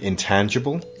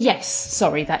 Intangible? Yes,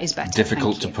 sorry, that is better.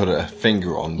 Difficult to put a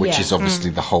finger on, which is obviously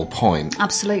the whole point.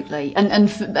 Absolutely.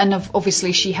 And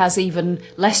obviously she has even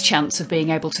less chance of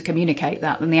being able to communicate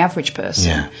that than the average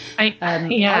person.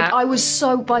 I was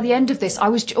so, by the end of this,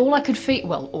 all I could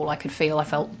feel, I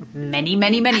felt many,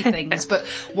 many, many things, but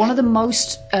one of the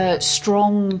most strong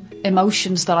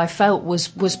emotions that I felt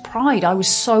was pride. I was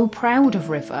so proud of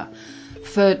River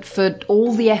for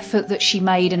all the effort that she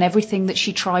made and everything that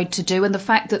she tried to do, and the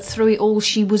fact that through it all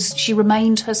she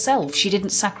remained herself. She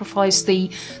didn't sacrifice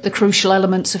the crucial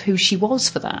elements of who she was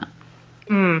for that.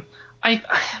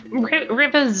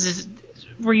 River's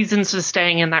reasons for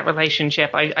staying in that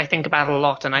relationship I think about a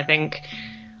lot, and I think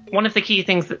one of the key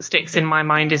things that sticks in my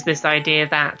mind is this idea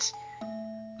that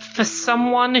for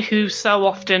someone who so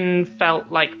often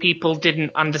felt like people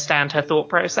didn't understand her thought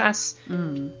process,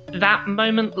 that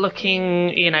moment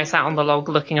looking, sat on the log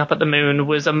looking up at the moon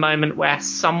was a moment where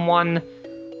someone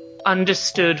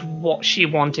understood what she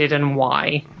wanted and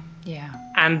why. Yeah.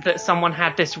 And that someone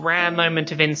had this rare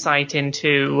moment of insight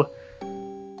into,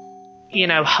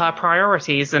 her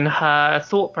priorities and her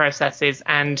thought processes.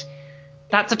 And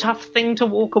that's a tough thing to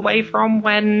walk away from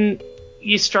when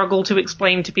you struggle to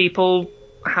explain to people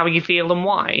how you feel and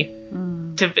why.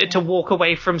 To walk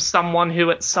away from someone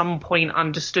who at some point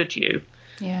understood you.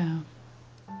 Yeah.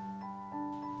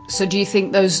 So do you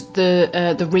think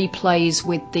the replays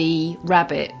with the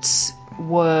rabbits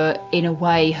were in a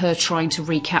way her trying to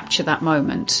recapture that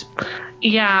moment?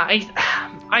 Yeah,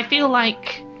 I feel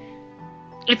like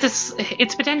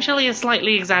it's potentially a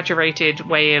slightly exaggerated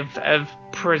way of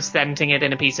presenting it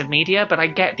in a piece of media, but I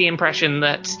get the impression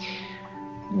that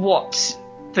what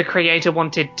the creator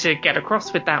wanted to get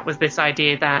across with that was this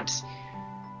idea that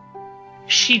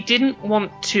she didn't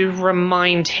want to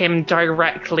remind him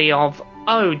directly of,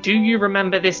 oh, do you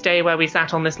remember this day where we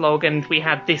sat on this log and we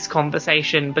had this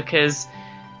conversation? Because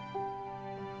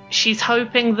she's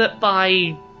hoping that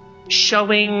by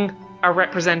showing a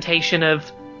representation of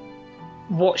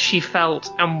what she felt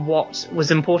and what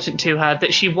was important to her,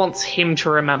 that she wants him to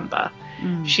remember.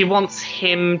 She wants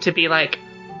him to be like,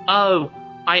 oh,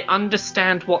 I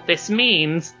understand what this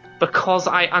means because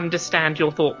I understand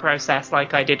your thought process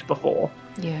like I did before.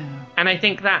 Yeah. And I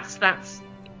think that's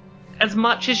as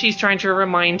much as she's trying to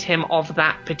remind him of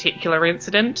that particular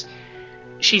incident,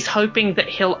 she's hoping that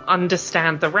he'll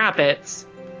understand the rabbits,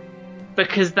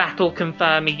 because that'll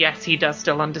confirm, yes, he does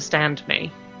still understand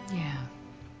me.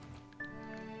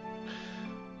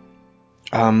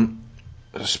 Yeah.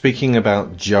 Speaking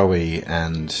about Joey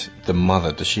and the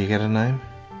mother, does she get a name?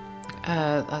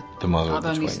 The mother of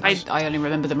the twins. I only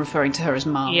remember them referring to her as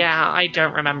Mom. Yeah, I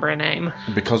don't remember her name.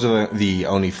 Because of the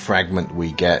only fragment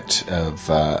we get of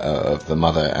the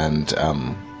mother and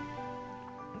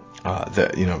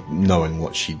knowing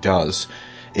what she does,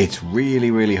 it's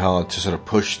really, really hard to sort of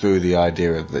push through the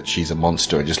idea of that she's a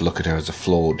monster and just look at her as a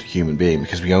flawed human being,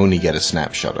 because we only get a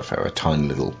snapshot of her, a tiny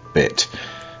little bit.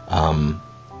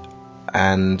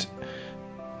 And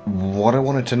what I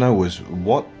wanted to know was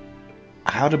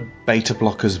how do beta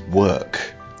blockers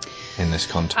work in this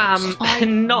context?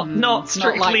 Not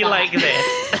strictly like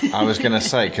this. I was going to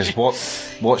say, because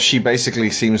what she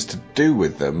basically seems to do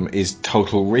with them is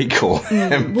total recall.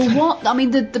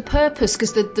 The purpose,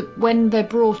 because when they're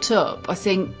brought up, I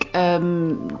think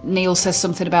Neil says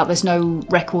something about there's no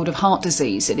record of heart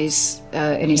disease in his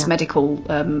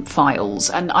medical files,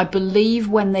 and I believe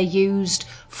when they're used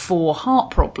for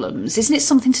heart problems, isn't it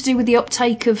something to do with the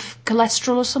uptake of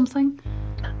cholesterol or something?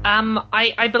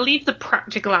 I believe the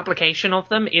practical application of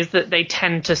them is that they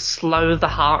tend to slow the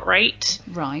heart rate.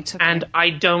 Right. Okay. And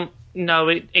I don't know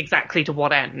exactly to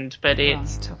what end, but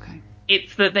it's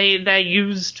that they're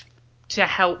used to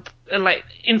help. Like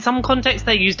in some contexts,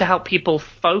 they're used to help people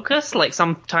focus. Like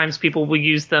sometimes people will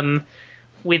use them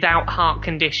without heart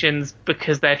conditions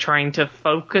because they're trying to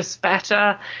focus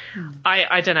better.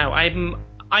 I don't know.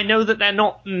 I know that they're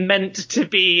not meant to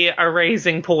be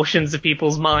erasing portions of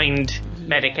people's mind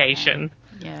medication.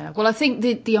 Yeah. Well, I think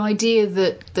the idea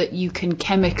that you can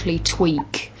chemically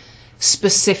tweak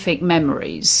specific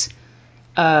memories,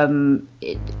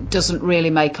 it doesn't really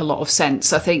make a lot of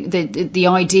sense. I think the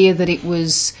idea that it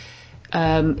was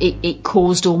it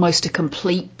caused almost a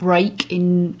complete break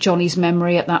in Johnny's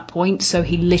memory at that point, so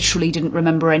he literally didn't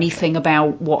remember anything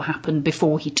about what happened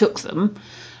before he took them,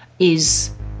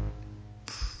 is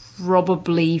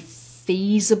probably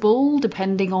feasible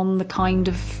depending on the kind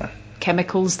of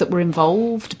chemicals that were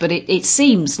involved, but it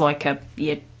seems like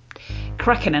you're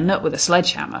cracking a nut with a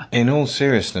sledgehammer. In all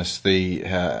seriousness, the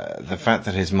fact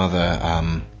that his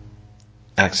mother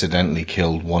accidentally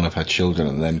killed one of her children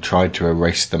and then tried to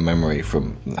erase the memory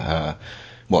from her,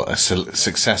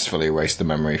 successfully erase the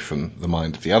memory from the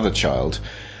mind of the other child.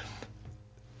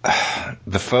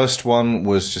 The first one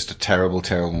was just a terrible,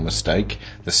 terrible mistake.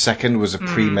 The second was a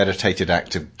premeditated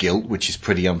act of guilt, which is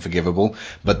pretty unforgivable.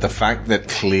 But the fact that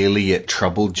clearly it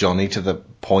troubled Johnny to the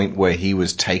point where he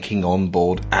was taking on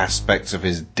board aspects of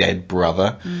his dead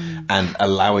brother and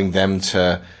allowing them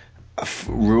to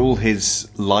rule his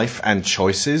life and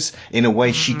choices in a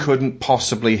way she couldn't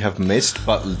possibly have missed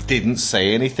but didn't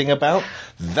say anything about,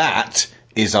 that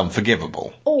is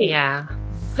unforgivable. Oh, yeah.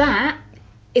 That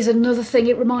is another thing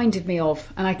it reminded me of,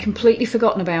 and I'd completely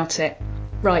forgotten about it.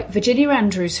 Right, Virginia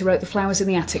Andrews, who wrote the Flowers in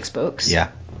the Attics books,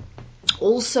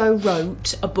 also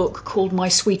wrote a book called My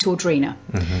Sweet Audrina,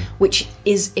 which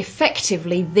is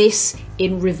effectively this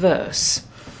in reverse.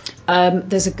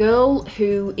 There's a girl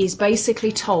who is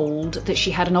basically told that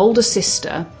she had an older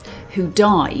sister who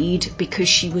died because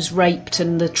she was raped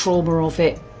and the trauma of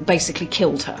it basically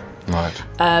killed her.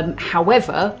 Right.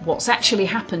 However, what's actually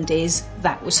happened is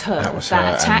that was her.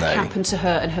 That attack happened to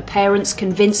her, and her parents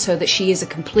convince her that she is a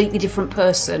completely different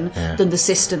person than the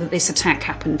sister that this attack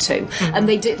happened to. And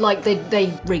they did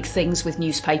they rig things with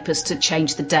newspapers to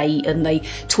change the date, and they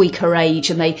tweak her age,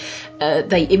 and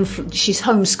she's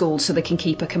homeschooled so they can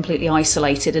keep her completely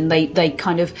isolated, and they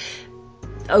kind of,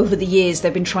 over the years,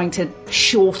 they've been trying to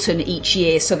shorten each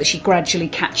year so that she gradually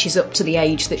catches up to the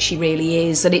age that she really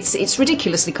is, and it's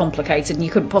ridiculously complicated, and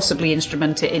you couldn't possibly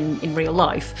instrument it in real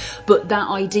life. But that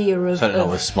idea of certainly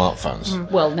not with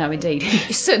smartphones. Well, no, indeed,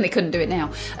 you certainly couldn't do it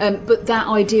now. But that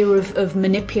idea of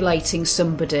manipulating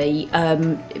somebody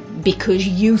because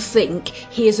you think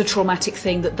here's a traumatic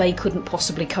thing that they couldn't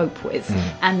possibly cope with,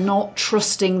 and not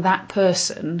trusting that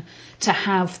person to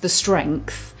have the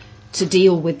strength to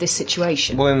deal with this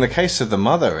situation. Well, in the case of the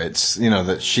mother, it's,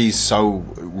 that she's so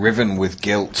riven with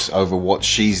guilt over what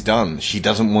she's done. She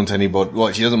doesn't want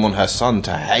she doesn't want her son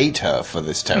to hate her for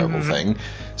this terrible thing.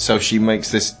 So she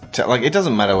makes this, it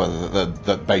doesn't matter whether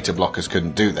the beta blockers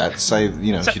couldn't do that. Say,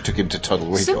 she took him to total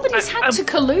recall. Somebody's had to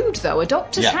collude, though. A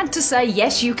doctor's had to say,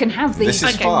 yes, you can have these.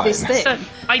 This is fine. This thing. So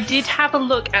I did have a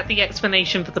look at the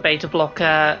explanation for the beta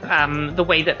blocker, the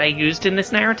way that they're used in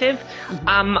this narrative.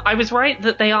 I was right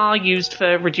that they are used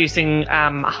for reducing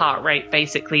heart rate,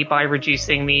 basically by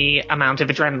reducing the amount of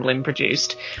adrenaline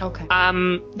produced. Okay.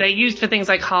 They're used for things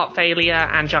like heart failure,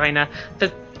 angina,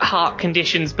 for heart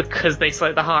conditions because they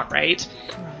slow the heart rate.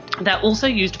 They're also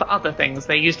used for other things.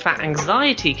 They're used for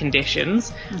anxiety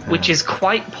conditions, which is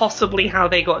quite possibly how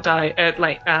they got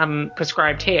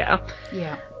prescribed here.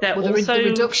 Yeah. They're well, also, the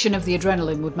reduction of the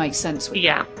adrenaline would make sense with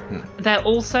that. They're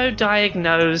also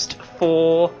diagnosed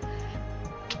for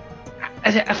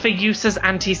use as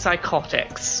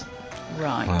antipsychotics.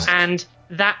 Right. And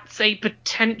that's a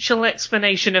potential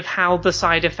explanation of how the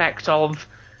side effect of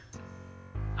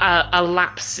a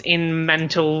lapse in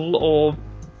mental or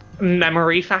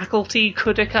memory faculty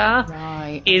could occur.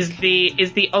 Right. Is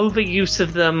the overuse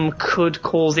of them could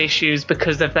cause issues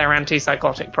because of their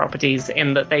antipsychotic properties,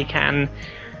 in that they can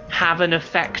have an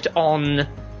effect on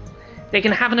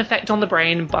the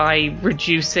brain by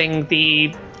reducing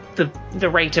the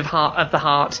rate of the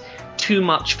heart too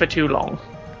much for too long.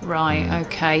 Right,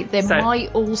 okay. There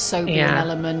might also be an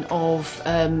element of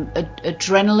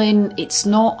adrenaline. It's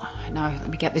not... No, let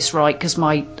me get this right, because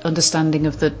my understanding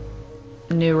of the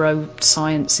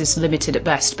neuroscience is limited at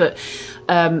best. But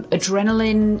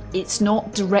adrenaline, it's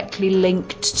not directly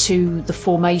linked to the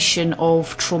formation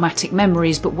of traumatic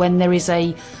memories, but when there is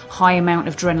a high amount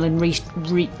of adrenaline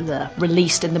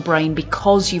released in the brain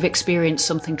because you've experienced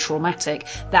something traumatic,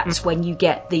 that's when you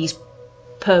get these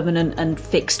permanent and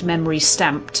fixed memories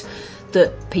stamped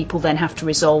that people then have to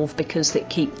resolve because it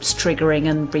keeps triggering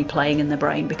and replaying in the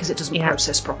brain because it doesn't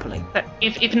process properly.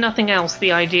 If nothing else,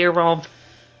 the idea of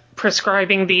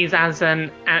prescribing these as an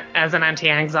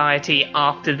anti-anxiety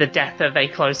after the death of a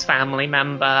close family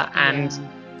member and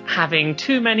having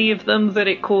too many of them, that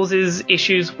it causes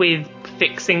issues with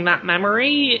fixing that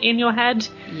memory in your head.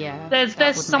 Yeah,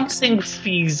 there's something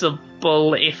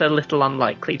feasible, if a little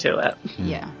unlikely, to it.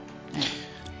 Yeah.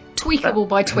 Tweakable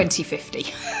by 2050.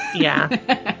 Yeah.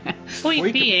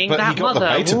 Point being, but that he got mother,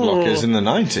 the beta blockers in the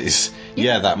 90s.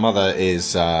 Yeah, that mother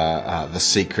is the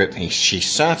secret. She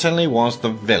certainly was the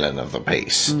villain of the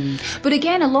piece. But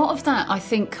again, a lot of that, I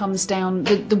think, comes down...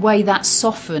 The way that's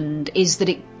softened is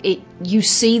that you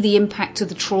see the impact of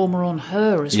the trauma on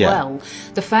her as well.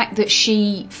 The fact that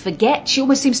she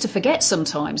almost seems to forget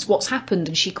sometimes what's happened,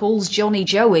 and she calls Johnny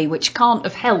Joey, which can't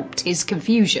have helped his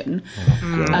confusion.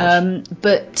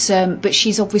 But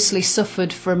she's obviously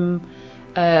suffered from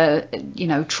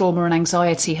trauma and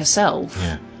anxiety herself.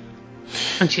 Yeah.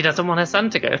 And she doesn't want her son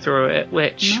to go through it,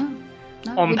 which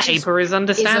on paper is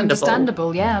understandable. Is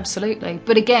understandable, yeah, absolutely.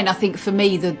 But again, I think for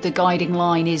me the guiding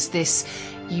line is this: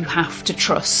 you have to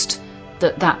trust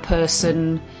that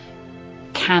person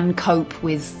can cope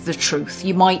with the truth.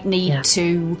 You might need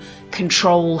to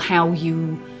control how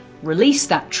you release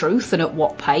that truth and at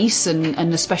what pace,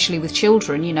 and especially with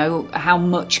children, how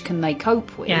much can they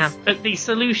cope with. Yeah, but the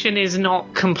solution is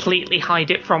not completely hide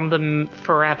it from them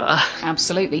forever.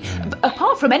 Absolutely.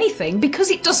 Apart from anything, because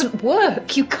it doesn't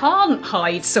work. You can't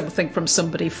hide something from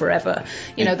somebody forever.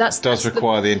 That does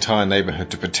require the entire neighbourhood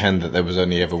to pretend that there was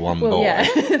only ever one boy.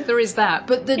 Yeah, there is that.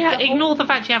 But ignore the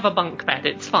fact you have a bunk bed,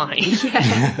 it's fine.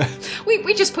 Yeah.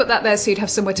 we just put that there so you'd have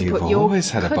somewhere to put your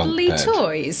cuddly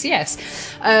toys. Yes.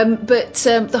 But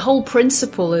the whole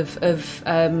principle of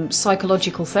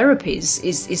psychological therapies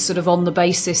is sort of on the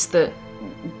basis that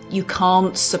you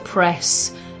can't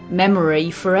suppress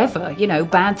memory forever.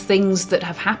 Bad things that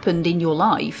have happened in your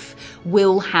life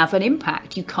will have an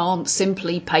impact. You can't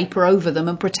simply paper over them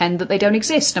and pretend that they don't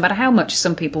exist, no matter how much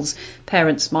some people's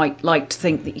parents might like to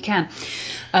think that you can.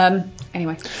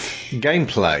 Anyway.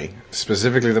 Gameplay,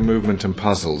 specifically the movement and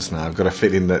puzzles. Now, I've got a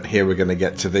feeling that here we're going to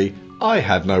get to the I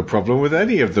had no problem with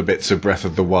any of the bits of Breath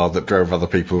of the Wild that drove other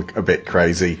people a bit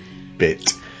crazy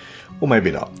bit. Or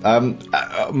maybe not.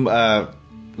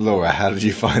 Laura, how did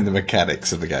you find the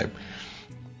mechanics of the game?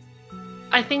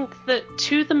 I think that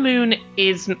To the Moon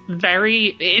is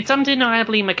it's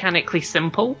undeniably mechanically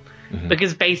simple,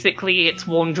 because basically it's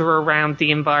wander around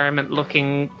the environment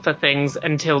looking for things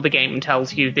until the game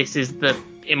tells you this is the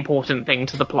important thing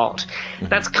to the plot.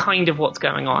 That's kind of what's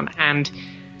going on. And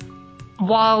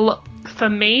while for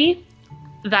me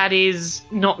that is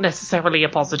not necessarily a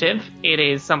positive, it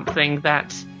is something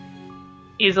that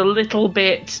is a little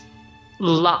bit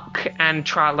luck and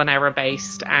trial and error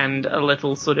based, and a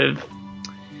little sort of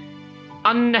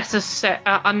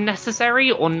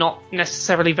unnecessary or not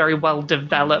necessarily very well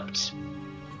developed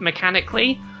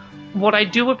mechanically. What I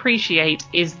do appreciate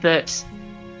is that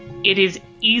it is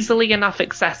easily enough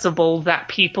accessible that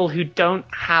people who don't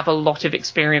have a lot of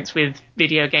experience with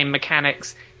video game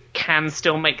mechanics can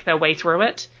still make their way through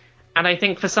it. And I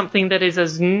think for something that is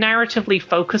as narratively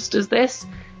focused as this,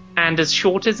 and as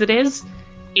short as it is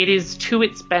to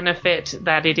its benefit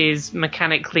that it is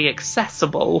mechanically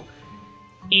accessible,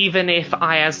 even if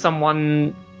I, as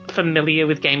someone familiar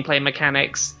with gameplay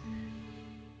mechanics,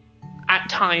 at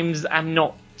times am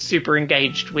not super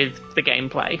engaged with the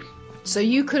gameplay. So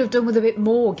you could have done with a bit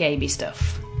more gamey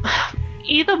stuff.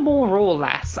 Either more or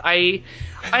less. I'm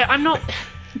not...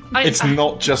 It's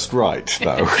not just right,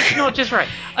 though. It's not just right.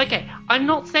 Okay, I'm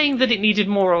not saying that it needed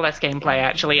more or less gameplay,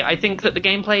 actually. I think that the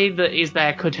gameplay that is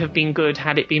there could have been good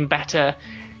had it been better,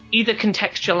 either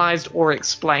contextualized or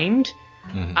explained.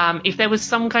 Mm-hmm. If there was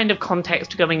some kind of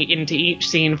context going into each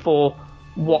scene for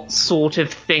what sort of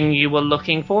thing you were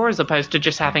looking for, as opposed to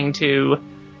just having to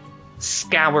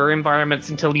scour environments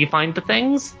until you find the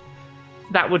things,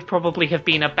 that would probably have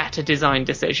been a better design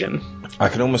decision. I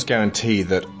can almost guarantee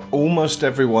that almost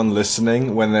everyone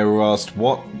listening, when they were asked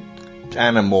what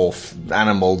animal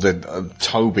did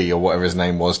Toby, or whatever his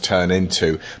name was, turn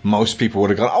into, most people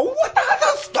would have gone, oh, what the hell?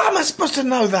 How am I supposed to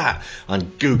know that?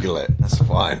 And Google it. That's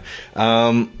fine.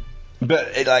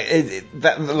 But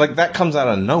that comes out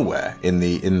of nowhere in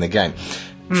the game.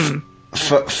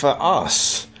 For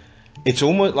us, it's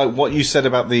almost like what you said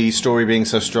about the story being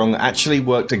so strong actually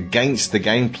worked against the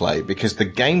gameplay, because the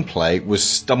gameplay was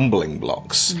stumbling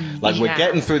blocks. We're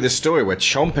getting through this story, we're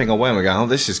chomping away, and we're going, oh,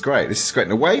 this is great.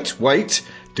 No, wait,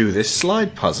 do this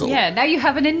slide puzzle. Yeah, now you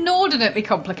have an inordinately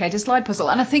complicated slide puzzle.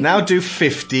 And I think... Now do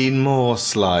 15 more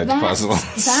slide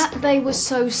puzzles. That they were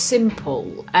so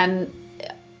simple and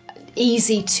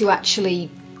easy to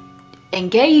actually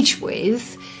engage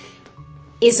with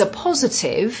is a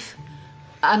positive...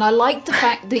 And I like the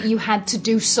fact that you had to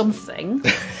do something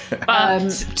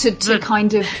to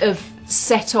kind of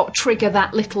set up, trigger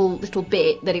that little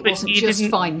bit, that it wasn't just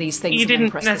find these things. You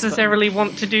didn't necessarily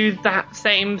want to do that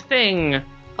same thing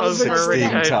over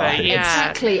and over. Yeah.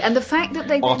 Exactly. And the fact that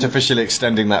they artificially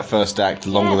extending that first act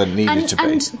longer than it needed to be.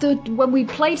 And when we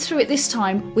played through it this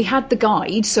time, we had the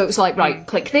guide, so it was like, right,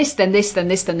 click this, then this, then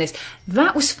this, then this.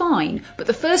 That was fine. But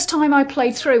the first time I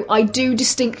played through, I do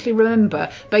distinctly remember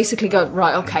basically going,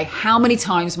 right, okay, how many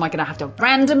times am I going to have to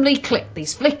randomly click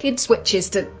these flickered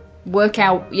switches to work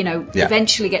out,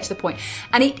 eventually get to the point.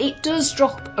 And it does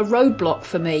drop a roadblock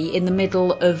for me in the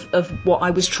middle of what I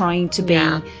was trying to be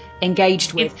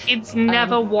engaged with. It's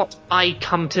never what I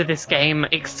come to this game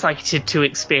excited to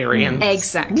experience.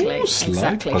 Exactly.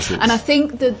 And I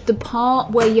think the part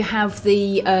where you have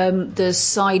the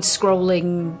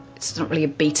side-scrolling, it's not really a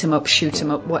beat 'em up, shoot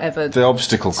 'em up, whatever. The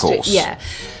obstacle course. Yeah.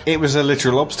 It was a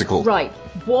literal obstacle. Right.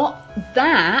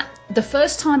 The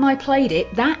first time I played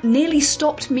it, that nearly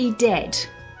stopped me dead.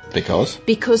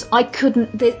 Because I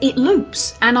couldn't... It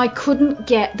loops, and I couldn't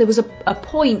get... There was a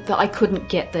point that I couldn't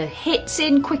get the hits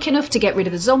in quick enough to get rid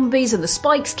of the zombies, and the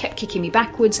spikes kept kicking me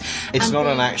backwards. It's not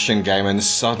an action game, and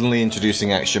suddenly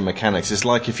introducing action mechanics. It's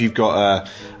like if you've got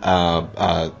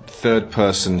a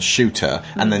third-person shooter,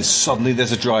 and then suddenly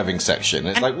there's a driving section.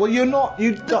 It's like, well, you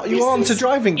aren't a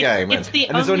driving game. And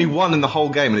there's only one in the whole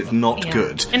game, and it's not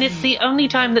good. And it's the only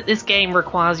time that this game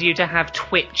requires you to have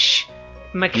twitch...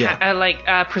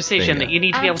 precision, that you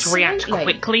need to be able to react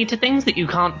quickly to things, that you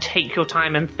can't take your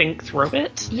time and think through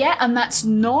it. Yeah, and that's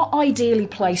not ideally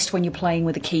placed when you're playing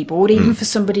with a keyboard, even for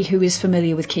somebody who is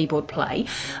familiar with keyboard play.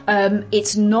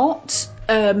 It's not...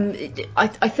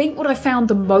 I think what I found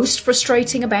the most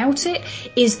frustrating about it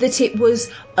is that it was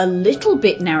a little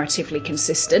bit narratively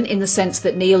consistent, in the sense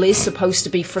that Neil is supposed to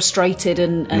be frustrated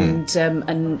and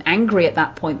angry at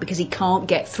that point because he can't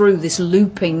get through this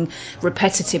looping,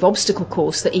 repetitive obstacle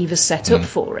course that Eva's set up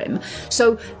for him.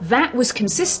 So that was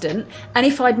consistent, and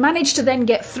if I'd managed to then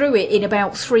get through it in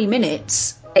about 3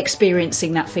 minutes,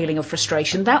 experiencing that feeling of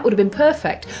frustration, that would have been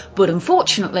perfect. But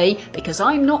unfortunately, because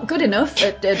I'm not good enough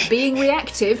at being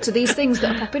reactive to these things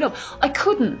that are popping up, I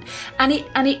couldn't. And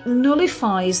it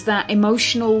nullifies that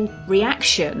emotional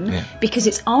reaction because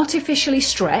it's artificially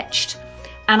stretched,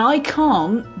 and I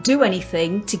can't do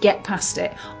anything to get past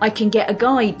it. I can get a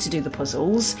guide to do the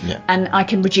puzzles, and I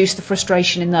can reduce the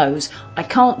frustration in those. I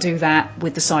can't do that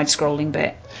with the side-scrolling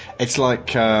bit. It's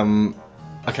like...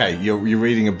 okay, you're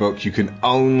reading a book, you can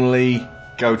only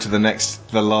go to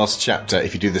the last chapter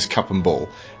if you do this cup and ball,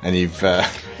 and you've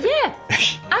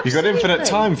you've got infinite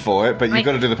time for it, but you've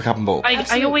got to do the cup and ball.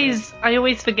 I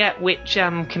always forget which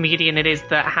comedian it is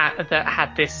that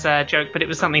had this joke, but it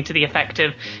was something to the effect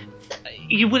of,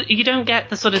 you don't get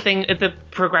the sort of thing, the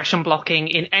progression blocking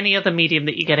in any other medium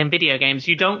that you get in video games.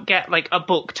 You don't get like a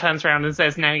book turns around and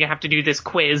says, now you have to do this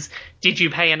quiz. Did you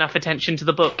pay enough attention to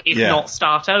the book? If not,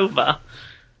 start over.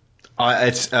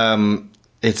 It's an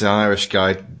Irish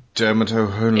guy, Dermot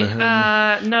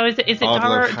O'Hanlon. No, is it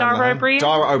Dara O'Brien?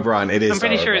 Dara O'Brien, it is. I'm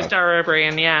pretty sure it's Dara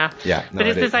O'Brien, yeah. Yeah, but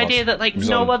it's this idea that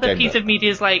no other piece of media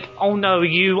is like, oh no,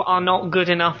 you are not good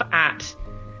enough at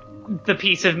the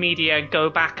piece of media, go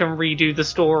back and redo the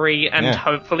story, and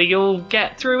hopefully you'll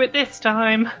get through it this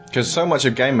time. Because so much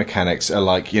of game mechanics are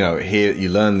like, here you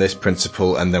learn this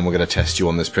principle, and then we're going to test you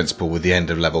on this principle with the end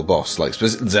of level boss. Like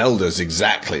Zelda's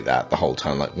exactly that the whole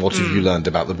time. Like, what have you learned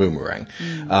about the boomerang?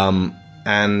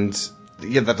 And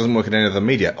that doesn't work in any other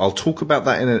media. I'll talk about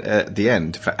that at the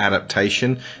end for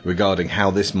adaptation regarding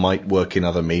how this might work in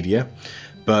other media.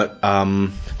 But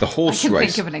the horse race. I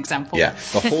can think of an example. Yeah,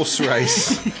 the horse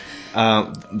race.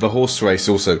 The horse race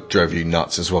also drove you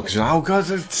nuts as well because you're like, oh god,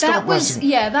 stop.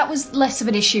 That was less of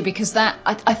an issue because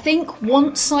I think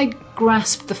once I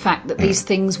grasped the fact that these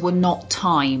things were not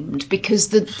timed, because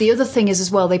the other thing is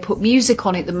as well, they put music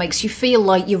on it that makes you feel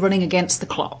like you're running against the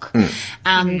clock,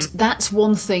 and that's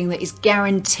one thing that is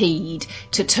guaranteed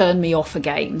to turn me off a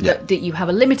game. That you have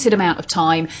a limited amount of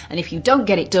time, and if you don't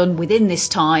get it done within this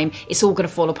time, it's all going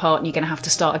to fall apart and you're going to have to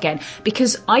start again.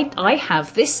 Because I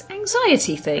have this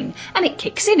anxiety thing. And it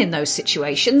kicks in those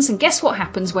situations. And guess what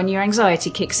happens when your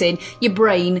anxiety kicks in? Your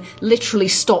brain literally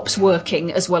stops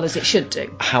working as well as it should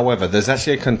do. However, there's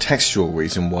actually a contextual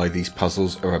reason why these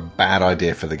puzzles are a bad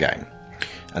idea for the game.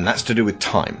 And that's to do with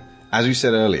time. As we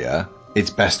said earlier,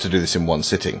 it's best to do this in one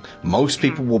sitting. Most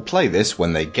people will play this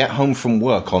when they get home from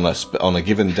work on a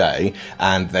given day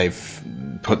and they've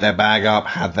put their bag up,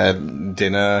 had their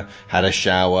dinner, had a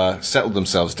shower, settled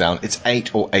themselves down. It's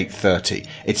 8 or 8:30.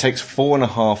 It takes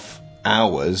 4.5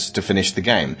 hours to finish the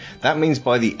game. That means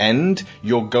by the end,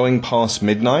 you're going past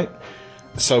midnight.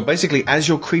 So basically, as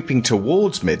you're creeping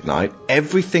towards midnight,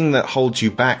 everything that holds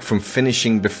you back from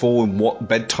finishing before what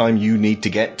bedtime you need to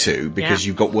get to because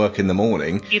you've got work in the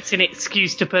morning. It's an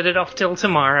excuse to put it off till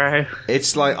tomorrow.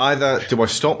 It's like either do I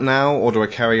stop now or do I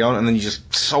carry on? And then you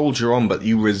just soldier on, but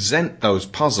you resent those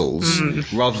puzzles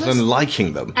rather than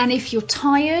liking them. And if you're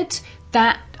tired...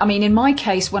 in my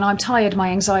case, when I'm tired,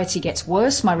 my anxiety gets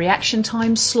worse, my reaction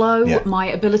time's slow, my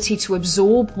ability to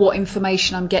absorb what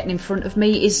information I'm getting in front of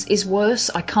me is worse.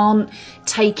 I can't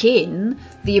take in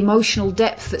the emotional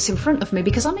depth that's in front of me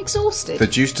because I'm exhausted. The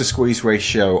juice to squeeze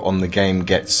ratio on the game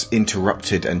gets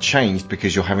interrupted and changed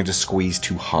because you're having to squeeze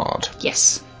too hard.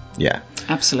 Yes. Yeah.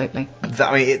 Absolutely.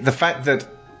 The fact that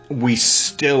we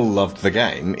still loved the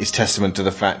game is testament to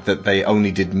the fact that they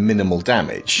only did minimal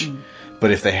damage. But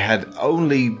if they had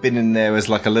only been in there as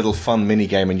like a little fun mini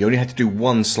game, and you only had to do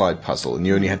one slide puzzle, and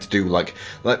you only had to do like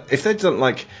if they'd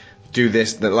done do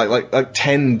this like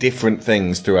 10 different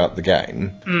things throughout the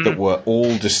game that were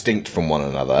all distinct from one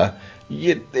another,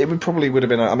 it would have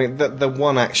been. The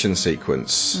one action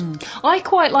sequence. I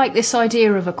quite like this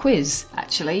idea of a quiz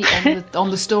actually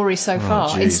on the story so far.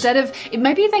 Geez. Instead of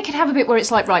maybe they could have a bit where it's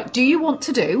like, right, do you want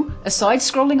to do a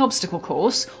side-scrolling obstacle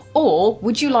course? Or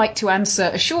would you like to answer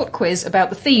a short quiz about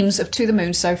the themes of To the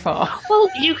Moon so far? Well,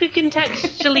 you could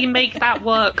contextually make that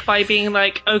work by being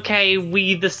like, okay,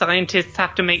 we the scientists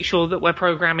have to make sure that we're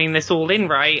programming this all in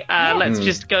right. Let's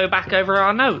just go back over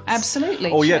our notes.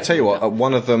 Absolutely. Oh yeah, tell you what,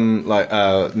 one of them,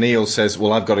 Neil says,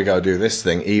 well, I've got to go do this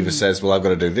thing. Eva says, well, I've got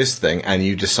to do this thing. And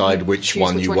you decide which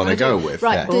one you want to go with.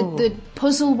 Right, the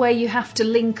puzzle where you have to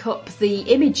link up the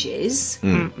images,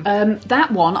 that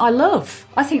one I love.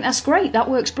 I think that's great. That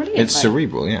works brilliantly. It's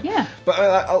cerebral, yeah.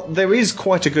 But there is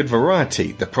quite a good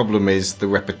variety. The problem is the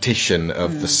repetition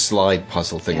of the slide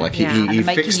puzzle thing. Yeah. Like he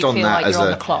fixed on that as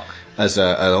on the clock.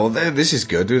 This is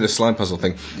good. Do the slide puzzle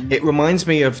thing. It reminds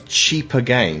me of cheaper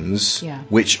games,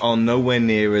 which are nowhere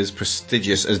near as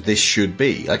prestigious as this should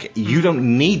be. Like you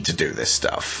don't need to do this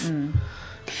stuff.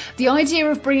 The idea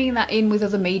of bringing that in with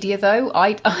other media, though,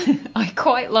 I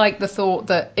quite like the thought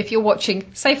that if you're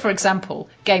watching, say, for example,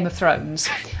 Game of Thrones,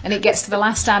 and it gets to the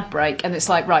last ad break, and it's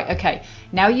like, right, okay,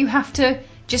 now you have to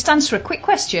just answer a quick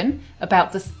question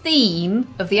about the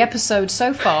theme of the episode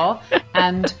so far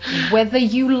and whether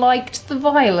you liked the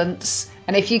violence.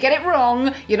 And if you get it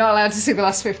wrong, you're not allowed to see the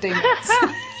last 15 minutes.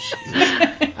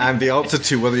 And the answer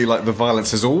to whether you like the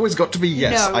violence has always got to be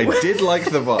yes. No. I did like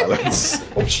the violence.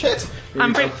 Oh, shit.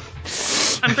 I'm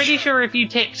pretty sure if you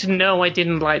ticked no, I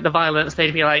didn't like the violence,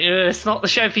 they'd be like, it's not the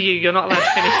show for you. You're not allowed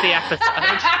to finish the episode.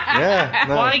 Yeah.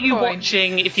 No. Why are you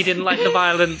watching if you didn't like the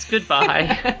violence?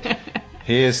 Goodbye.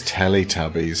 Here's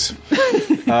Teletubbies.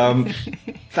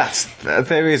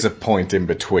 There is a point in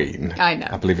between. I know.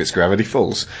 I believe it's Gravity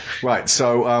Falls. Right,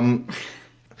 so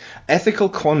ethical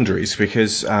quandaries,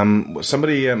 because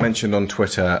somebody mentioned on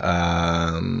Twitter,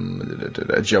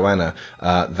 Joanna,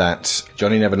 that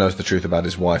Johnny never knows the truth about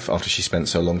his wife after she spent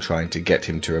so long trying to get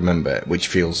him to remember, which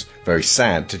feels very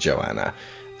sad to Joanna.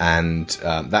 And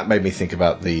that made me think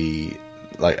about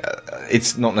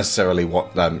it's not necessarily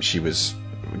what she was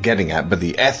getting at, but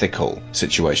the ethical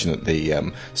situation that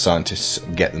the scientists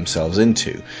get themselves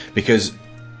into, because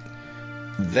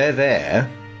they're there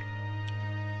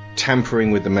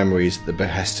tampering with the memories at the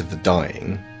behest of the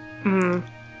dying.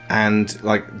 And,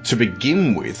 like, to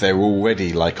begin with, they're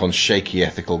already, like, on shaky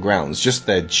ethical grounds. Just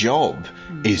their job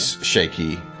is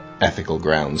shaky ethical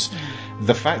grounds.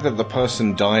 The fact that the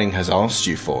person dying has asked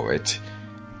you for it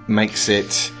makes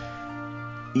it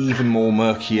even more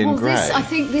murky and grey. I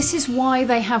think this is why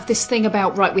they have this thing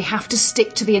about, right, we have to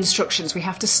stick to the instructions, we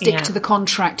have to stick to the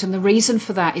contract, and the reason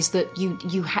for that is that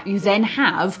you then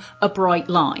have a bright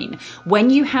line.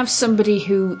 When you have somebody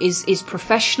who is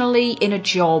professionally in a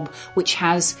job which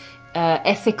has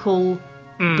ethical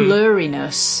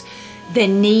blurriness, there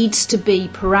needs to be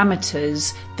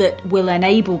parameters that will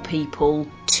enable people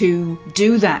to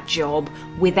do that job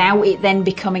without it then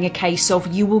becoming a case of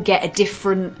you will get a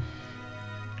different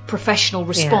professional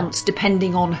response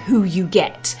depending on who you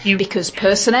get, because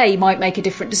person A might make a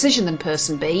different decision than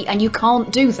person B, and you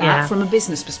can't do that from a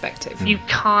business perspective. You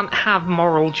can't have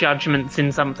moral judgments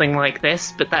in something like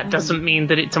this, but that doesn't mean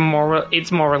that it's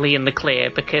morally in the clear,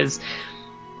 because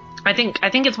I think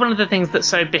it's one of the things that's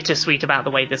so bittersweet about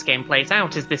the way this game plays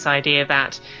out is this idea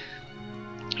that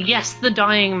yes, the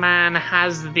dying man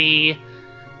has the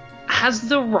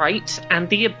right and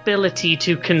the ability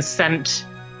to consent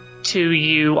to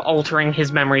you altering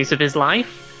his memories of his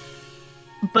life,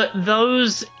 but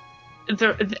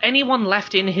anyone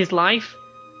left in his life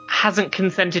hasn't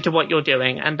consented to what you're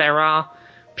doing, and there are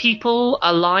people,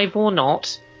 alive or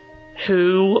not,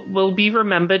 who will be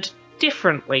remembered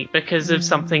differently because of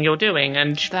something you're doing,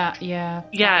 and that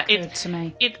occurred to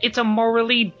me. It's a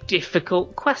morally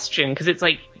difficult question, because it's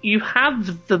like you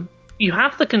have the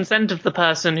consent of the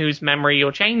person whose memory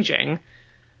you're changing,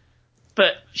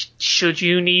 but should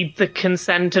you need the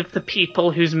consent of the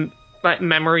people whose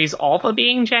memories of are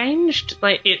being changed?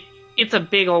 It's a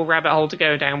big old rabbit hole to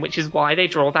go down, which is why they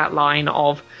draw that line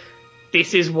of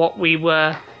this is what we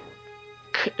were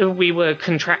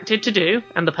contracted to do,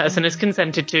 and the person has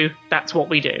consented to. That's what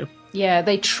we do. Yeah,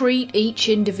 they treat each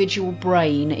individual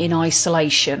brain in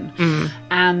isolation,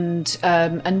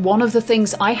 and one of the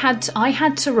things I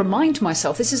had to remind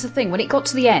myself. This is the thing, when it got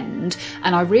to the end,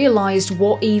 and I realised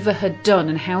what Eva had done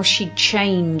and how she'd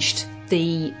changed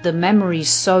the memories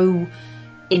so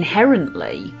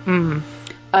inherently.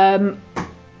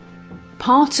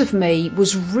 Part of me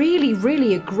was really,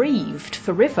 really aggrieved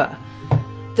for River.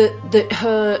 That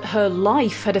her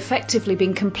life had effectively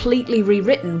been completely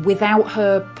rewritten without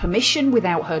her permission,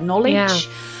 without her knowledge.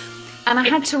 Yeah. And I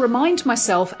had to remind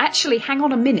myself, actually, hang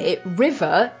on a minute,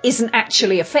 River isn't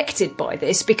actually affected by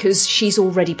this because she's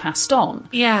already passed on.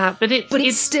 Yeah, but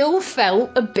it still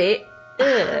felt a bit...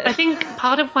 I think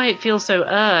part of why it feels so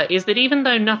is that even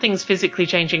though nothing's physically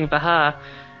changing for her,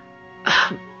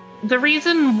 the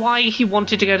reason why he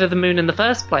wanted to go to the moon in the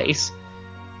first place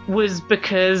was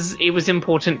because it was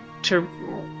important to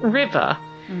River.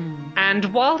 And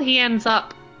while he ends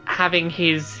up having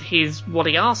his what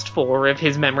he asked for of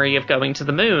his memory of going to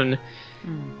the moon,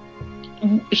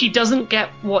 he doesn't get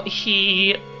what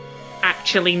he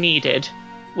actually needed,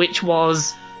 which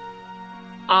was,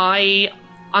 I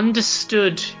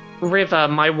understood River,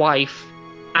 my wife,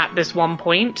 at this one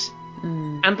point,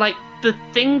 and the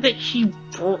thing that he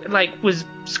was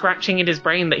scratching in his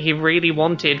brain that he really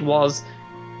wanted was,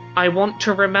 I want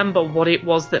to remember what it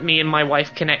was that me and my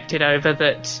wife connected over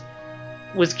that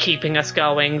was keeping us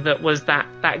going, that was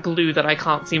that glue that I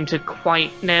can't seem to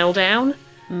quite nail down.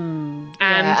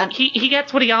 And he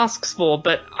gets what he asks for,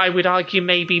 but I would argue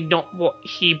maybe not what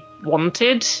he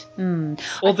wanted,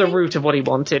 or the root of what he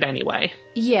wanted anyway.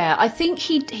 Yeah, I think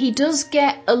he does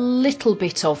get a little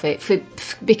bit of it,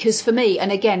 because for me,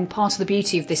 and again, part of the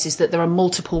beauty of this is that there are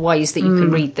multiple ways that you can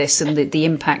read this and the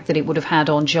impact that it would have had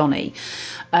on Johnny.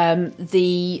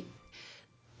 The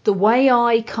way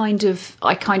I kind of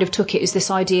took it is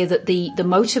this idea that the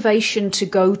motivation to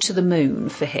go to the moon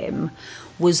for him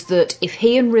was that if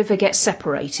he and River get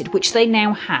separated, which they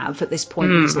now have at this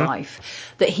point in his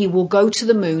life, that he will go to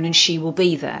the moon and she will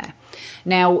be there.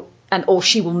 Now, or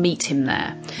she will meet him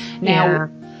there. Now,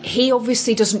 he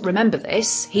obviously doesn't remember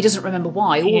this. He doesn't remember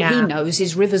why. All he knows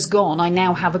is River's gone. I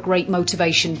now have a great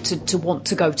motivation to want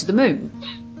to go to the moon.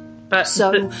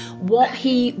 What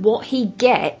he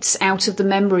gets out of the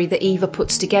memory that Eva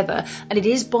puts together, and it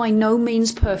is by no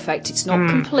means perfect, it's not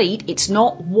complete, it's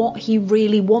not what he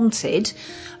really wanted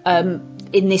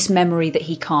in this memory that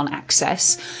he can't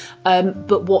access,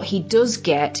 but what he does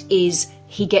get is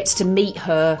he gets to meet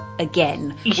her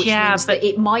again, which means that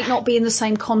it might not be in the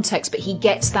same context, but he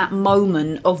gets that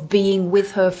moment of being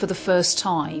with her for the first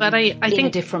time, but I think, a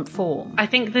different form. I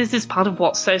think this is part of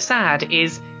what's so sad,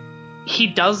 is he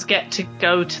does get to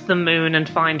go to the moon and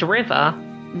find River,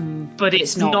 but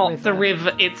it's not River. The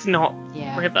River. It's not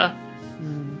River.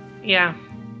 Yeah,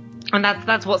 and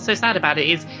that's what's so sad about it,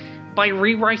 is by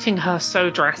rewriting her so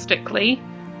drastically,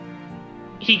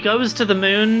 he goes to the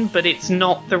moon, but it's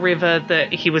not the River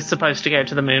that he was supposed to go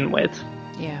to the moon with.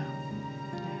 Yeah.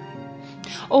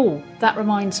 Oh, that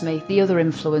reminds me, the other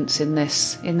influence in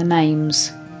this, in the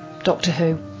names, Doctor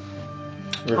Who.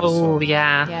 Oh,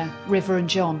 yeah. Yeah, River and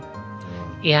John.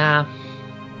 Yeah.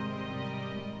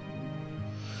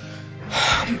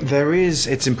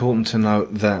 It's important to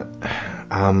note that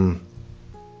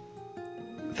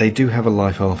they do have a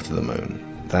life after the moon.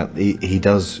 That he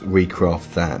does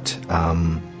recraft that.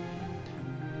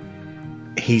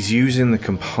 He's using the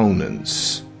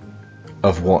components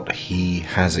of what he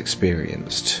has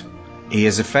experienced. He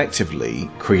has effectively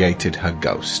created her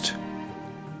ghost.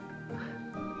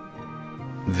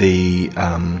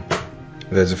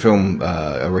 There's a film,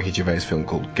 a Ricky Gervais film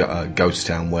called Ghost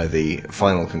Town, where the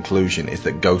final conclusion is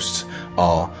that ghosts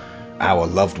are our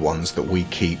loved ones that we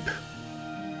keep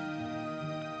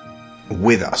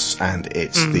with us, and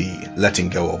it's the letting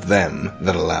go of them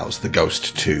that allows the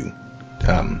ghost to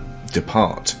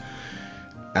depart.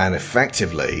 And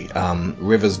effectively,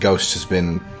 River's ghost has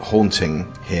been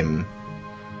haunting him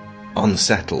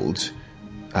unsettled,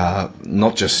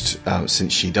 not just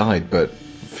since she died, but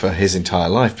for his entire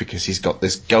life, because he's got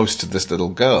this ghost of this little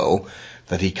girl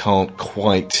that he can't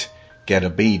quite get a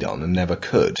bead on and never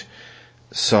could.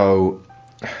 So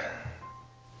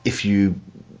if you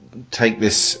take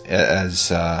this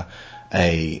as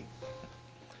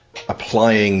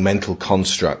applying mental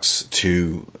constructs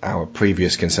to our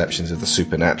previous conceptions of the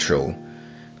supernatural,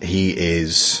 he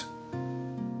is,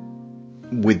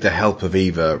 with the help of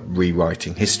Eva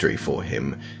rewriting history for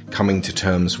him, coming to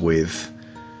terms with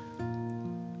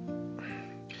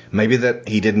maybe that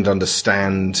he didn't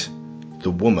understand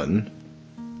the woman,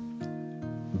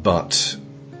 but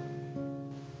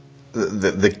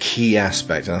the key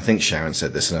aspect, and I think Sharon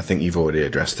said this, and I think you've already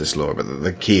addressed this, Laura, but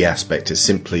the key aspect is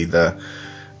simply the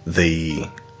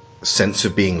sense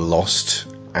of being lost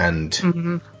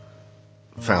and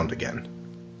found again.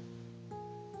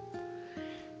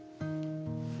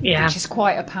 Yeah. Which is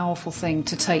quite a powerful thing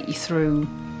to take you through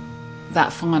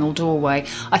that final doorway.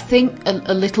 I think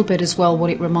a little bit as well, what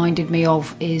it reminded me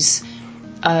of is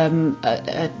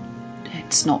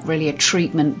it's not really a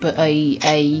treatment, but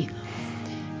a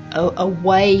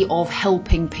way of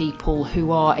helping people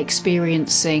who are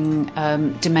experiencing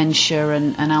dementia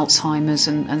and Alzheimer's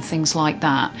and things like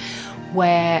that,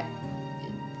 where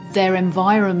their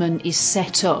environment is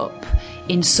set up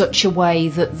in such a way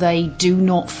that they do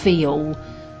not feel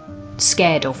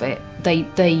scared of it. They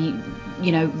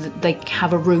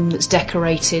have a room that's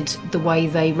decorated the way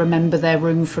they remember their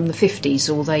room from the 50s,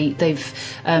 or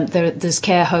there's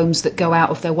care homes that go out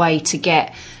of their way to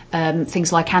get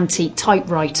things like antique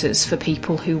typewriters for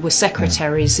people who were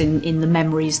secretaries in the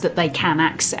memories that they can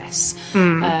access.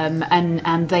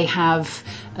 And they have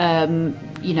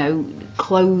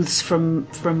clothes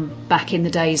from back in the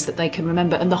days that they can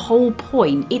remember. And the whole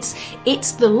point,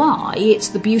 it's the lie, it's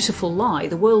the beautiful lie.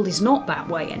 The world is not that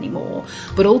way anymore.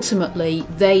 But ultimately,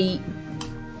 they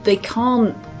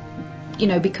can't,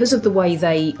 because of the way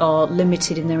they are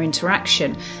limited in their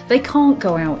interaction, they can't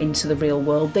go out into the real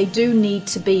world. They do need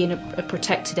to be in a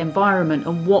protected environment.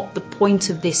 And what the point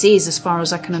of this is, as far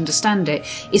as I can understand it,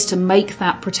 is to make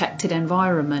that protected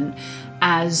environment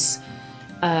as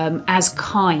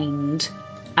kind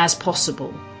as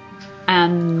possible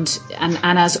and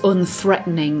as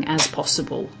unthreatening as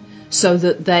possible, so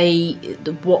that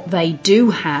what they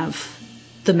do have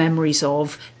the memories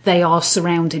of, they are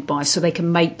surrounded by, so they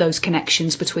can make those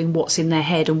connections between what's in their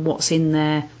head and what's in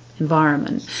their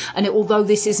environment. And although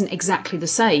this isn't exactly the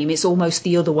same, it's almost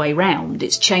the other way round.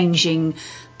 It's changing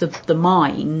the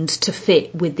mind to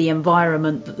fit with the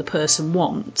environment that the person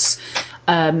wants.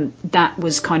 That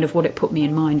was kind of what it put me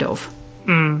in mind of.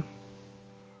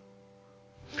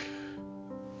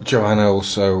 Joanna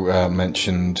also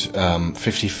mentioned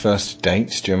 51st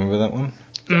Dates. Do you remember that one?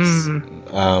 Yes.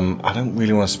 I don't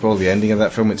really want to spoil the ending of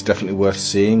that film. It's definitely worth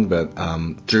seeing, but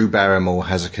Drew Barrymore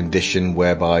has a condition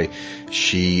whereby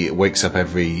she wakes up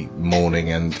every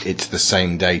morning and it's the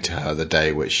same day to her, the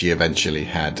day which she eventually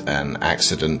had an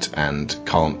accident and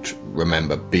can't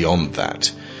remember beyond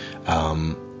that.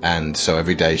 And so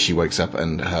every day she wakes up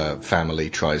and her family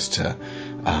tries to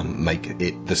make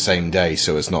it the same day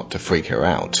so as not to freak her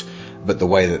out. but the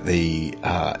way that the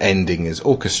ending is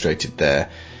orchestrated there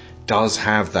does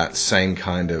have that same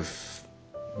kind of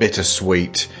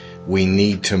bittersweet, we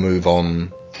need to move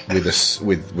on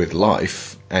with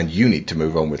life, and you need to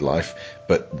move on with life,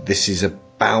 but this is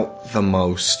about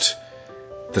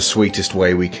the sweetest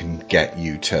way we can get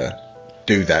you to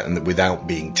do that, and without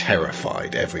being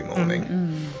terrified every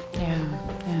morning. Yeah.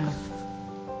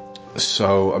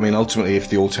 So, I mean, ultimately, if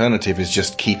the alternative is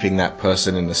just keeping that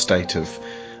person in a state of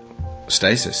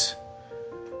stasis,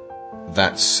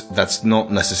 that's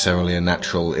not necessarily a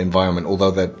natural environment,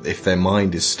 although if their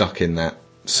mind is stuck in that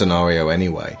scenario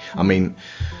anyway. I mean,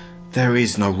 there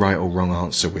is no right or wrong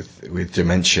answer with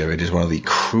dementia. It is one of the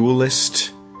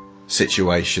cruelest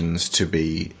situations to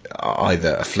be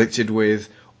either afflicted with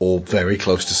or very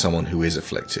close to someone who is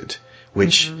afflicted,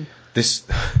 which this...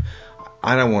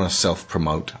 I don't want to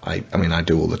self-promote. I mean, I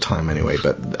do all the time anyway,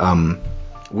 but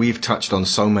we've touched on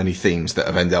so many themes that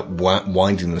have ended up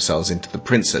winding themselves into The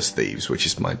Princess Thieves, which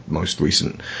is my most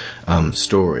recent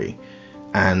story.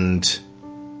 And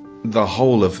the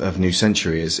whole of New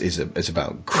Century is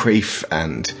about grief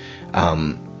and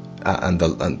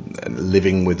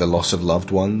living with the loss of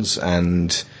loved ones.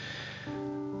 And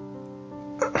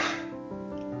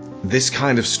this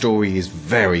kind of story is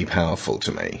very powerful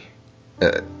to me.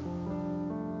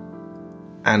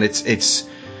 And it's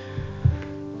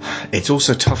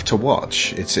also tough to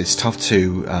watch. It's tough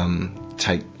to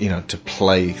to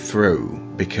play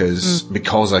through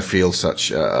because I feel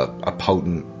such a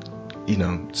potent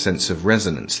sense of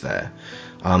resonance there.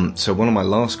 So one of my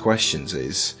last questions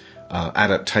is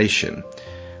adaptation.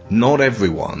 Not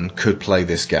everyone could play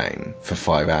this game for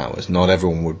 5 hours. Not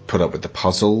everyone would put up with the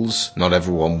puzzles. Not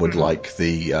everyone would like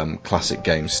the classic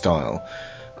game style.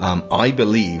 I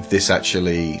believe this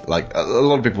actually, like, a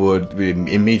lot of people would be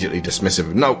immediately dismissive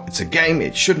of, no, it's a game,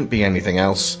 it shouldn't be anything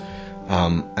else.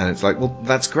 And it's like, well,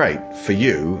 that's great for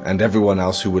you and everyone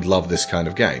else who would love this kind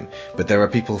of game. But there are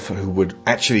people who would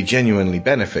actually genuinely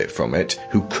benefit from it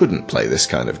who couldn't play this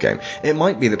kind of game. It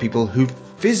might be the people who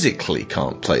physically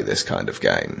can't play this kind of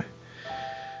game.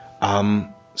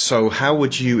 So how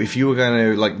would you, if you were going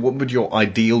to, like, what would your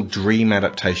ideal dream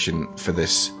adaptation for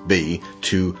this be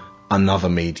to another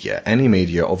media? Any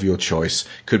media of your choice.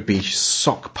 Could be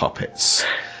sock puppets.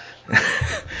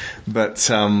 But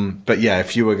yeah,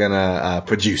 if you were going to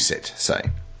produce it,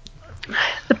 say.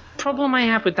 The problem I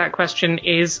have with that question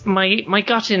is my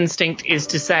gut instinct is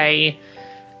to say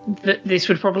that this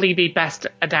would probably be best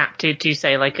adapted to,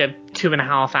 say, like a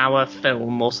 2.5 hour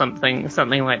film or something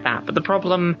like that. But the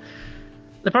problem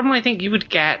I think you would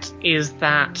get is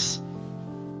that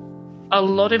a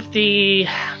lot of the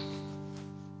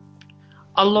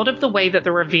way that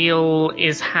the reveal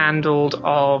is handled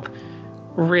of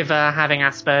River having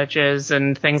Asperger's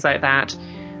and things like that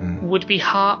would be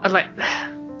hard. Like,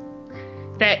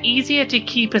 they're easier to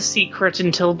keep a secret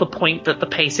until the point that the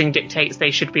pacing dictates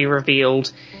they should be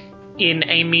revealed in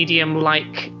a medium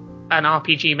like an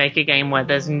RPG Maker game where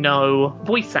there's no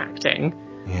voice acting.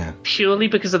 Yeah. Purely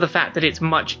because of the fact that it's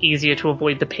much easier to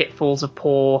avoid the pitfalls of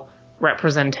poor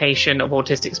representation of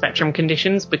autistic spectrum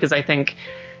conditions, because I think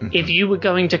if you were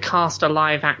going to cast a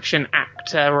live action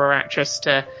actor or actress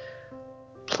to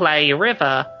play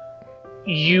River,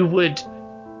 you would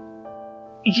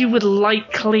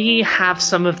likely have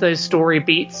some of those story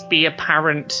beats be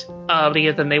apparent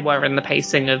earlier than they were in the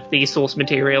pacing of the source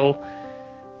material,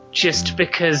 just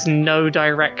because no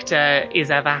director is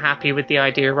ever happy with the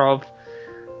idea of,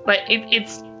 like,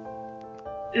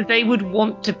 they would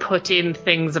want to put in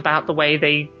things about the way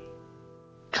they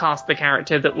cast the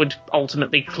character that would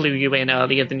ultimately clue you in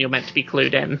earlier than you're meant to be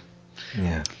clued in.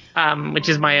 Yeah. Which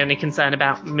is my only concern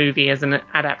about movie as an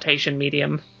adaptation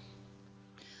medium.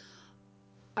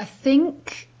 I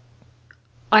think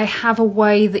I have a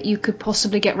way that you could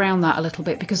possibly get around that a little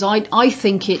bit, because I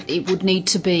think it would need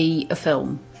to be a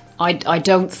film. I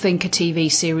don't think a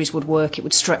TV series would work. It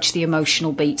would stretch the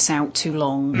emotional beats out too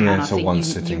long. Yeah, and I it's a think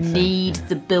one-sitting you thing. need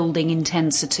the building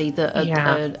intensity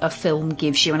that a film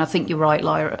gives you. And I think you're right,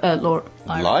 Laura.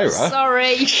 Lyra?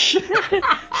 Sorry.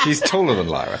 She's taller than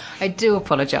Lyra. I do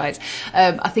apologise.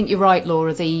 I think you're right,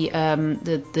 Laura.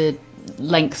 The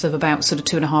length of about sort of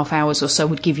 2.5 hours or so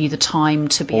would give you the time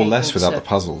to be or able less without to... the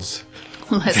puzzles.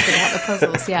 Less without the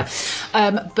puzzles, yeah.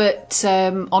 But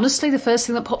honestly, the first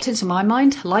thing that popped into my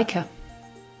mind, Laika.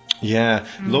 Yeah.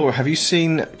 Laura, have you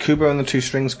seen Kubo and the Two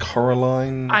Strings,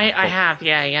 Coraline? I have,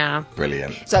 yeah.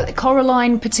 Brilliant. So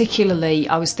Coraline particularly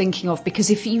I was thinking of, because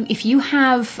if you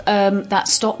have that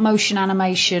stop motion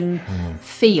animation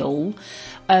feel,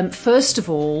 First of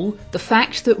all, the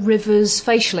fact that River's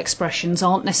facial expressions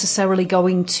aren't necessarily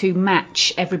going to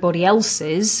match everybody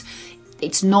else's,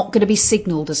 it's not going to be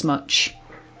signalled as much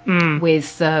with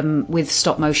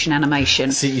stop motion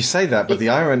animation. See, you say that, but the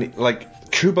irony,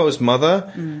 like Kubo's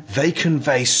mother, they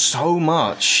convey so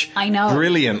much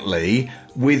brilliantly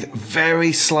with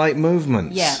very slight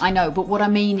movements. Yeah, I know, but what I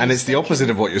mean is... And it's the opposite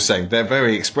of what you're saying. They're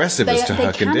very expressive as to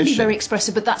her condition. They can be very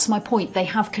expressive, but that's my point. They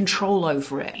have control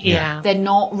over it. Yeah. They're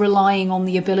not relying on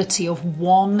the ability of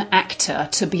one actor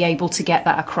to be able to get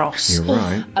that across. You're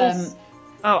right.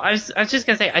 I was just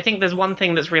going to say, I think there's one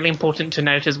thing that's really important to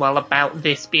note as well about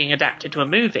this being adapted to a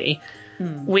movie,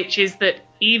 which is that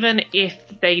even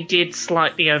if they did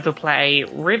slightly overplay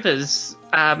River's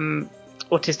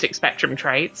autistic spectrum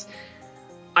traits,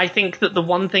 I think that the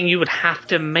one thing you would have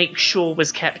to make sure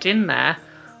was kept in there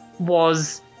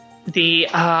was the...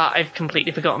 I've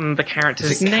completely forgotten the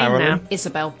character's name Carolyn? now.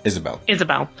 Isabel.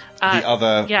 The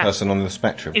other person on the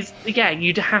spectrum.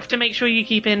 You'd have to make sure you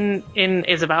keep in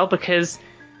Isabel, because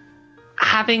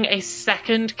having a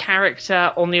second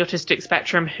character on the autistic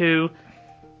spectrum who,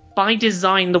 by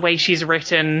design, the way she's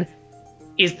written,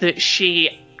 is that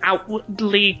she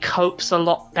outwardly copes a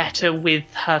lot better with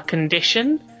her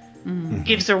condition,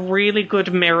 gives a really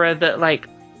good mirror that, like,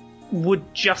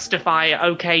 would justify,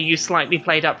 okay, you slightly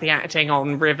played up the acting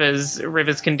on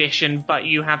River's condition, but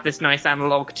you have this nice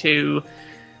analog to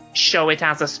show it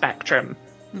as a spectrum.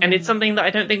 And it's something that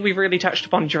I don't think we've really touched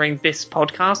upon during this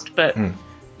podcast, but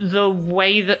the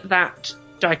way that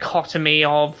dichotomy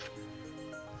of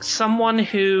someone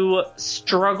who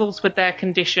struggles with their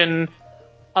condition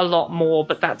a lot more,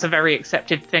 but that's a very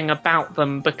accepted thing about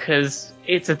them because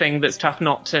it's a thing that's tough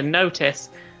not to notice,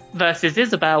 versus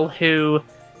Isabel, who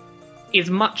is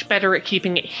much better at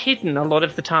keeping it hidden a lot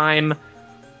of the time,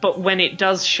 but when it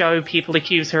does show, people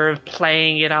accuse her of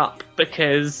playing it up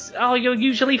because, oh, you're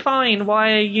usually fine,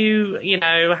 why are you,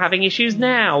 having issues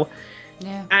now?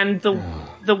 Yeah. And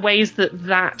the ways that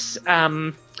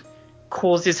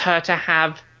causes her to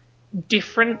have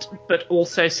different but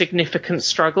also significant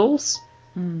struggles.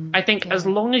 I think as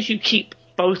long as you keep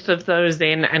both of those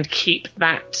in and keep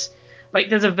that... Like,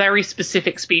 there's a very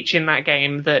specific speech in that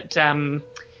game that...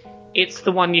 it's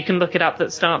the one, you can look it up,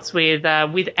 that starts with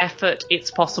effort,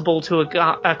 it's possible to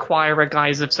acquire a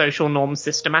guise of social norms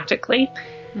systematically.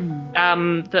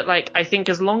 That, like, I think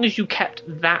as long as you kept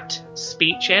that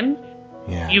speech in,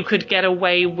 you could get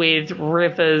away with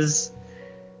River's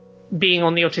being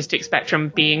on the autistic spectrum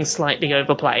being slightly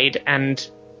overplayed and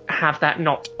have that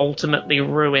not ultimately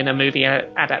ruin a movie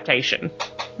adaptation.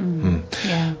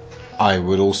 Yeah.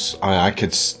 I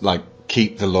could, like,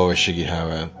 keep the Laura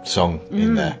Shigihara song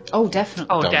in there. Oh,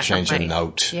 definitely. Don't change a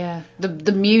note. Yeah.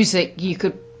 The music you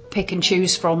could pick and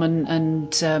choose from,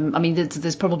 and I mean,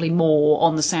 there's probably more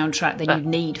on the soundtrack than you'd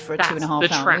need for a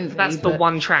 2.5 hour movie. That's the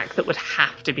one track that would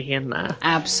have to be in there.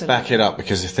 Absolutely. Back it up,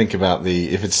 because you think about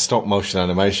if it's stop motion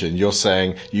animation, you're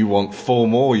saying you want 4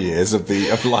 more years of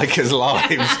Laika's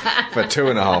lives for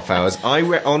 2.5 hours. I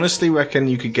honestly reckon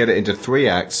you could get it into 3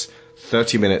 acts,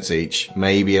 30 minutes each,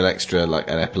 maybe an extra, like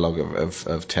an epilogue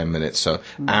of 10 minutes. So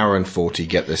hour and 40,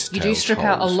 get this. You do strip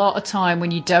out a lot of time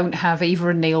when you don't have Eva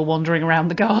and Neil wandering around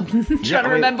the garden trying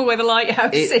to remember where the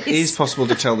lighthouse is. It is possible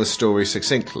to tell the story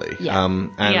succinctly.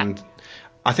 Yeah.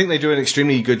 I think they do an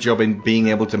extremely good job in being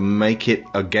able to make it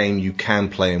a game you can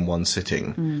play in one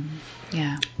sitting.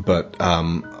 Yeah. But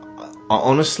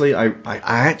honestly, I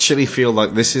actually feel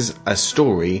like this is a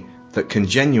story that can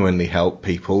genuinely help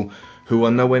people who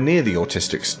are nowhere near the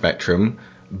autistic spectrum,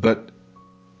 but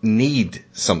need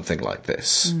something like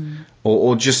this,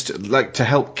 or just like to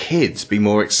help kids be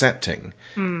more accepting.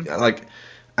 Like,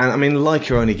 and I mean,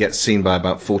 Laika only gets seen by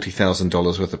about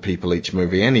 $40,000 worth of people each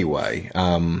movie anyway.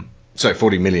 Sorry,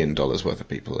 $40 million worth of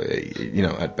people,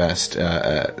 at best.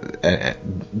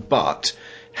 But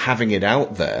having it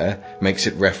out there makes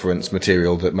it reference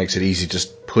material that makes it easy to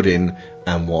just put in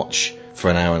and watch for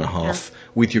an hour and a half.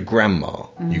 With your grandma,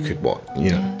 you could watch,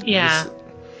 Yeah.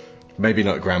 Maybe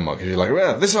not grandma, because you're like,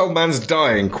 well, this old man's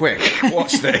dying, quick,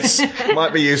 watch this.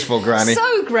 Might be useful, Granny.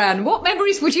 So, Gran, what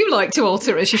memories would you like to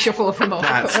alter as you shuffle off from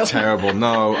That's terrible.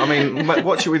 No, I mean,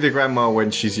 watch it with your grandma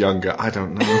when she's younger. I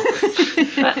don't know.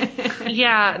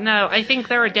 I think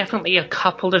there are definitely a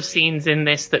couple of scenes in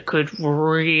this that could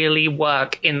really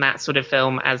work in that sort of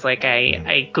film as like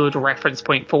a good reference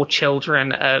point for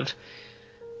children of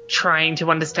trying to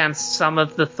understand some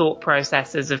of the thought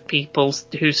processes of people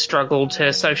who struggle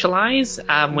to socialize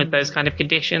with those kind of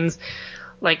conditions.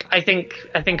 Like, I think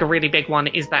a really big one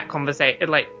is that conversation,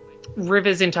 like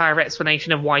River's entire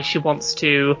explanation of why she wants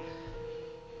to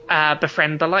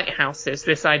befriend the lighthouses.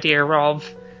 This idea of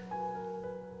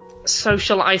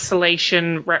social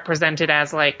isolation represented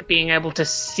as like being able to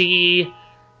see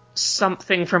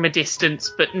something from a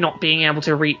distance but not being able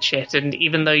to reach it, and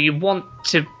even though you want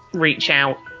to reach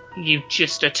out, you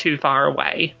just are too far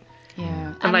away.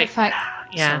 Yeah. And like, the fact,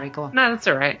 yeah. Sorry, go on. No, that's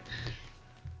all right.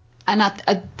 And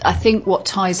I think what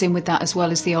ties in with that as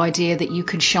well is the idea that you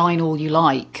can shine all you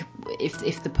like.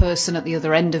 If the person at the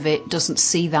other end of it doesn't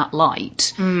see that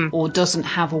light or doesn't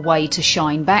have a way to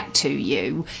shine back to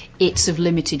you, it's of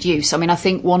limited use. I mean, I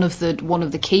think one of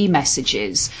the key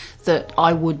messages that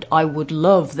I would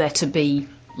love there to be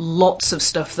lots of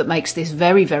stuff that makes this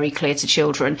very, very clear to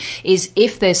children is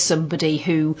if there's somebody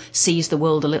who sees the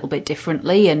world a little bit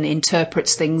differently and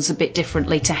interprets things a bit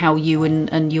differently to how you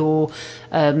and your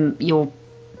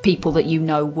people that you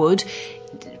know would,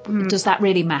 does that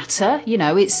really matter? You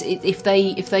know, if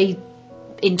they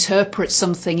interpret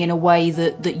something in a way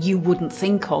that you wouldn't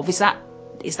think of, is that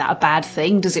a bad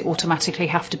thing? Does it automatically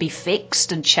have to be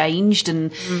fixed and changed?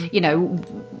 And you know,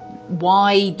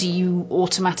 why do you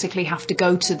automatically have to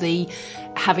go to the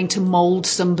having to mould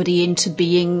somebody into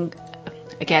being,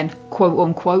 again, quote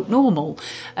unquote, normal?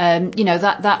 You know,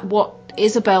 that what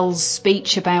Isabel's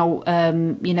speech about,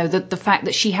 you know, the fact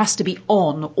that she has to be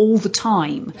on all the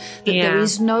time, that there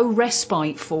is no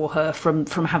respite for her from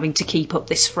having to keep up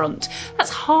this front. That's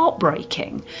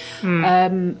heartbreaking.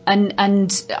 And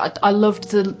I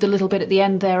loved the little bit at the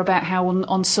end there about how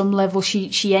on some level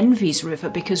she envies River,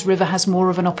 because River has more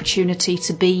of an opportunity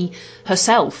to be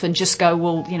herself and just go,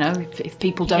 well, you know, if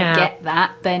people don't get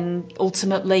that, then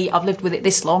ultimately I've lived with it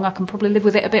this long, I can probably live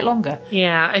with it a bit longer.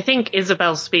 Yeah, I think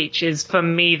Isabel's speech is, for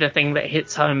me, the thing that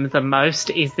hits home the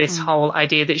most is this whole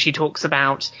idea that she talks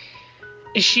about.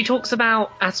 She talks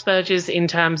about Asperger's in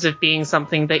terms of being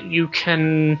something that you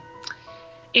can,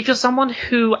 if you're someone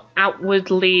who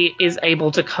outwardly is able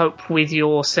to cope with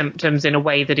your symptoms in a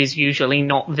way that is usually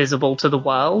not visible to the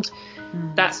world,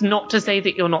 that's not to say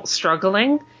that you're not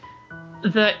struggling,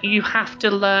 that you have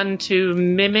to learn to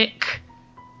mimic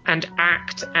and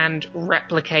act and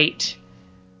replicate.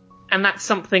 And that's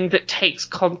something that takes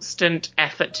constant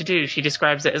effort to do. She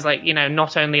describes it as like, you know,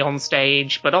 not only on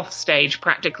stage, but off stage,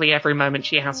 practically every moment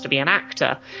she has to be an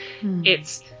actor.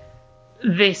 It's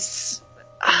this,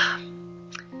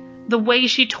 the way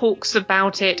she talks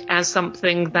about it as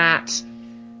something that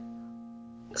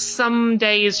some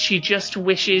days she just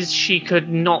wishes she could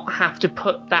not have to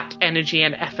put that energy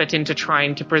and effort into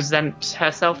trying to present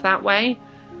herself that way.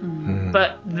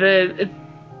 But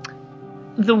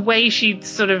the way she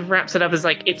sort of wraps it up is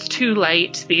like, it's too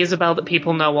late. The Isabel that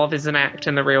people know of is an act,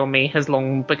 and the real me has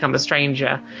long become a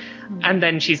stranger. And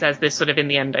then she says this sort of in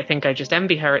the end, I think I just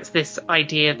envy her. It's this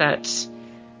idea that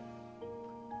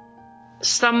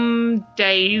some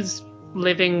days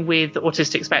living with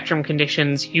autistic spectrum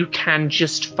conditions, you can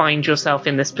just find yourself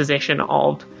in this position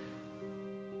of,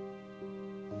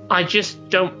 I just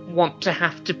don't want to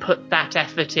have to put that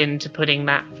effort into putting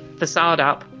that facade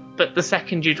up. But the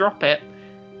second you drop it,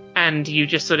 and you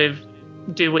just sort of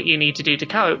do what you need to do to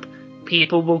cope,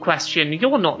 people will question,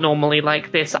 you're not normally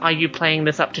like this. Are you playing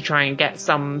this up to try and get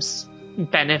some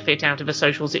benefit out of a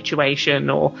social situation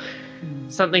or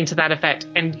something to that effect?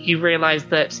 And you realise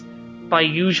that by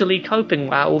usually coping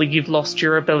well, you've lost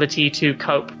your ability to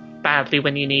cope badly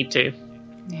when you need to.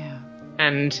 Yeah.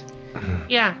 And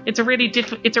yeah, it's a really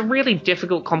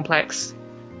difficult, complex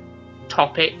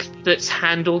topic that's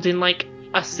handled in like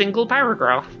a single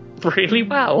paragraph really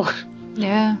well.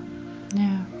 Yeah.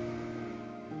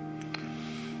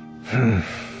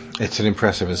 It's an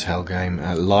impressive as hell game.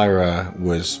 Lyra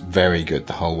was very good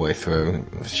the whole way through.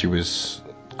 She was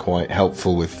quite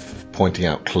helpful with pointing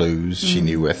out clues. She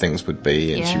knew where things would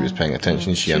be, and she was paying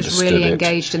attention. She understood it. She was really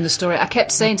engaged in the story. I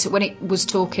kept saying to, when it was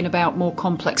talking about more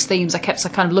complex themes, I kept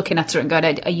kind of looking at her and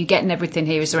going, are you getting everything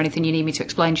here? Is there anything you need me to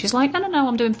explain? She's like, no,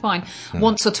 I'm doing fine.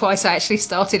 Once or twice I actually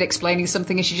started explaining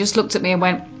something, and she just looked at me and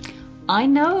went, I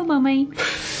know, Mummy.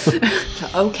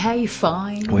 Okay,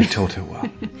 fine. We taught her well.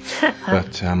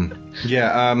 But,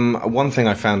 one thing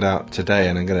I found out today,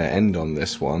 and I'm going to end on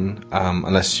this one,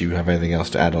 unless you have anything else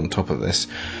to add on top of this,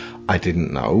 I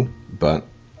didn't know, but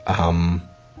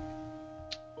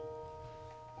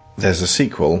there's a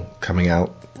sequel coming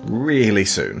out really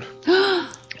soon.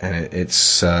 And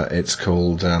it's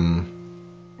called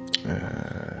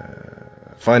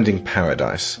Finding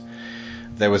Paradise.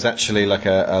 There was actually like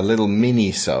a little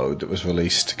mini-sode that was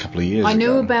released a couple of years ago. I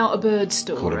knew about A Bird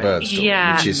Story. Called A Bird Story,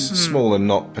 yeah. Which is small and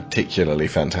not particularly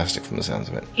fantastic from the sounds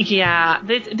of it. Yeah,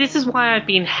 this is why I've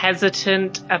been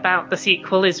hesitant about the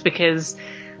sequel, is because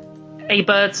A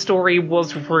Bird Story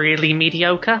was really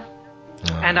mediocre.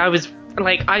 And I was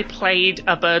like, I played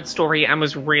A Bird Story and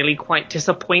was really quite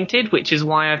disappointed, which is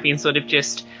why I've been sort of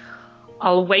just,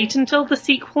 I'll wait until the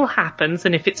sequel happens,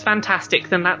 and if it's fantastic,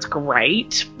 then that's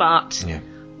great, but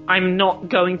I'm not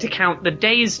going to count the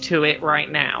days to it right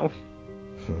now.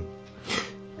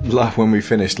 When we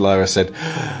finished, Lyra said,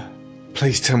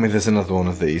 please tell me there's another one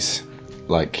of these.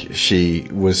 Like, she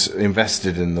was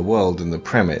invested in the world and the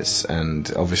premise,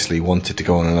 and obviously wanted to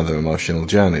go on another emotional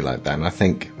journey like that, and I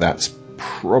think that's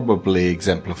probably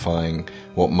exemplifying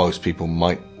what most people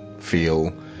might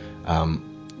feel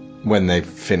when they've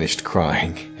finished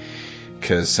crying.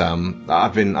 Because I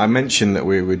mentioned that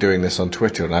we were doing this on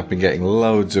Twitter, and I've been getting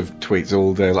loads of tweets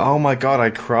all day, like, oh my god, I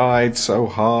cried so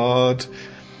hard.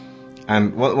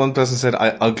 And one person said, I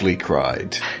ugly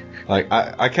cried. Like,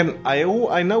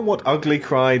 I know what ugly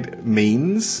cried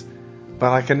means,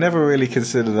 but I can never really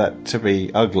consider that to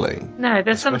be ugly. No,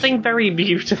 there's something very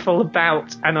beautiful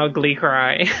about an ugly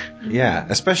cry. Yeah,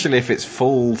 especially if it's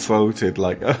full-throated,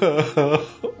 like,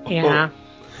 yeah.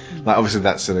 Like, obviously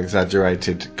that's an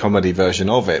exaggerated comedy version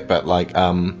of it, but like,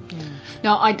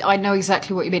 No, I know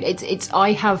exactly what you mean. It's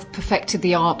I have perfected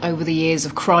the art over the years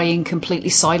of crying completely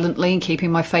silently and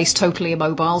keeping my face totally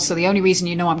immobile. So the only reason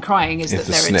you know I'm crying is that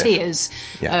there are tears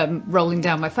rolling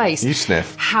down my face. You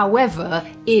sniff. However,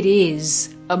 it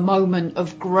is a moment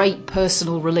of great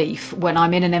personal relief when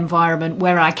I'm in an environment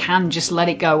where I can just let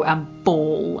it go and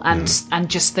bawl and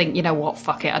just think, you know what,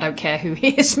 fuck it, I don't care who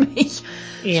hears me.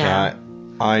 Yeah. So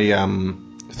I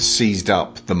seized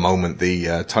up the moment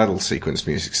the title sequence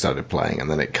music started playing, and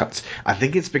then it cuts. I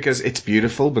think it's because it's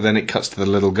beautiful, but then it cuts to the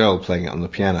little girl playing it on the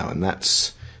piano, and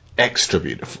that's extra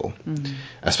beautiful.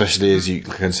 Especially as you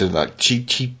consider that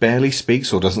she barely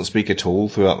speaks or doesn't speak at all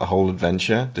throughout the whole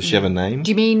adventure. Does she have a name?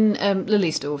 Do you mean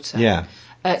Lily's daughter? Yeah.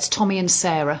 It's Tommy and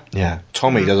Sarah. Yeah.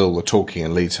 Tommy does all the talking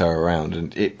and leads her around,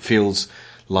 and it feels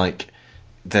like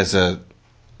there's a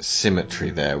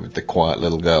symmetry there with the quiet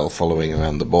little girl following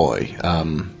around the boy,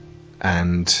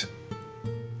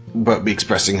 but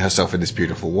expressing herself in this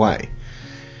beautiful way.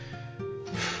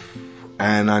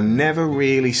 And I never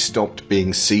really stopped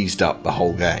being seized up the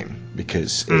whole game,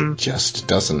 because it just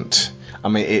doesn't. I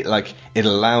mean, it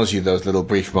allows you those little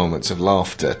brief moments of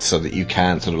laughter so that you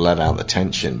can sort of let out the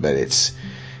tension, but it's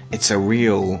a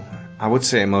real, I would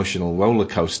say, emotional roller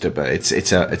coaster, but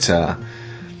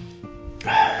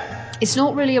it's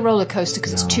not really a roller coaster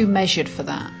because it's too measured for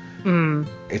that.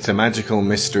 It's a magical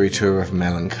mystery tour of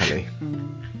melancholy.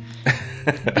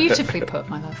 Beautifully put,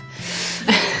 my love.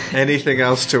 Anything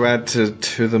else to add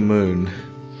to the moon?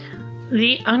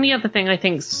 The only other thing I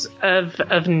think's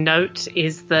of note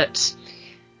is that,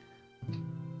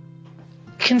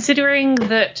 considering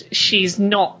that she's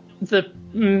not the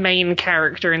main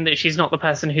character and that she's not the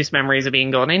person whose memories are being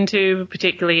gone into,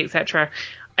 particularly, etc.,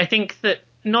 I think that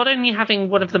not only having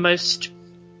one of the most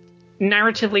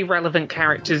narratively relevant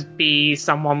characters be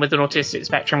someone with an autistic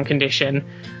spectrum condition,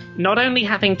 not only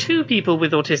having two people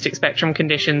with autistic spectrum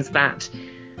conditions that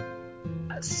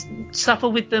suffer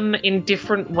with them in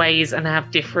different ways and have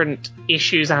different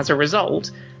issues as a result,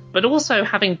 but also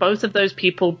having both of those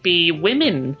people be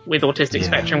women with autistic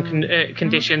spectrum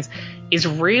conditions is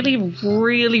really,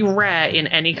 really rare in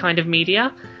any kind of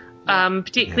media,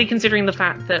 particularly considering the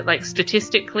fact that, like,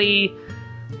 statistically,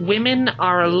 women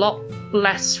are a lot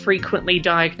less frequently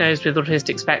diagnosed with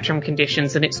autistic spectrum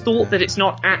conditions, and it's thought that it's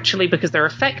not actually because they're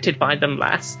affected by them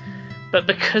less, but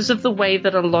because of the way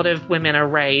that a lot of women are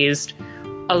raised.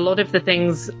 A lot of the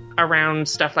things around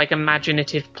stuff like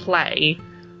imaginative play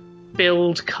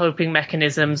build coping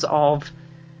mechanisms of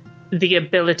the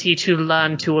ability to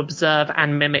learn to observe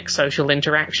and mimic social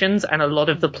interactions, and a lot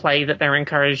of the play that they're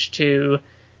encouraged to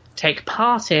take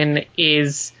part in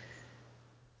is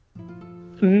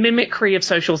mimicry of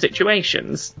social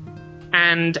situations.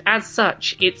 And as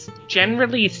such, it's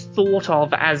generally thought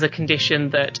of as a condition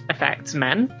that affects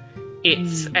men.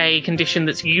 It's a condition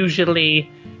that's usually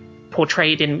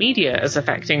portrayed in media as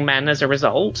affecting men as a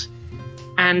result.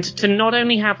 And to not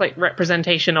only have, like,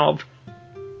 representation of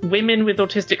women with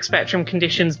autistic spectrum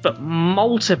conditions, but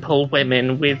multiple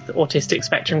women with autistic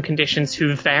spectrum conditions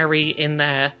who vary in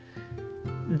their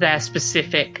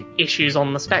specific issues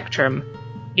on the spectrum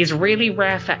is really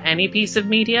rare for any piece of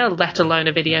media, let alone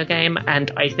a video game,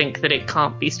 and I think that it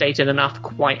can't be stated enough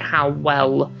quite how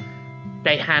well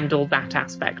they handle that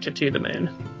aspect of To the Moon.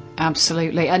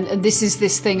 Absolutely. And this is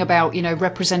this thing about, you know,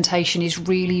 representation is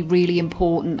really, really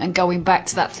important. And going back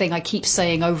to that thing I keep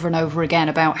saying over and over again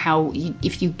about how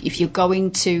if you're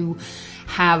going to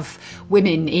have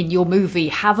women in your movie,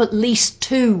 have at least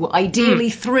 2, ideally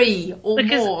 3 or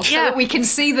more, so that we can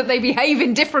see that they behave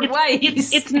in different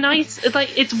ways. It's nice.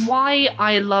 Like, it's why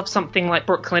I love something like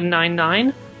Brooklyn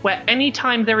Nine-Nine, where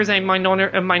anytime there is a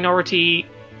minority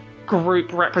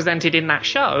group represented in that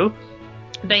show,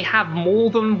 they have more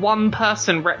than one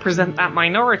person represent that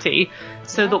minority,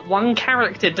 so that one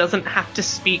character doesn't have to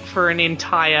speak for an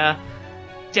entire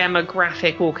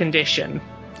demographic or condition.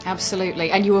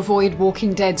 Absolutely, and you avoid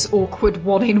Walking Dead's awkward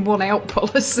one-in, one-out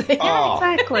policy. Yeah,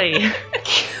 exactly.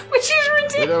 Which is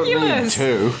ridiculous. We don't need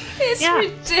 2.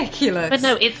 It's ridiculous. But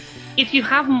no, if you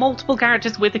have multiple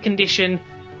characters with a condition,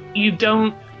 you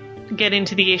don't get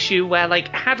into the issue where, like,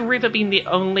 had River been the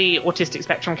only autistic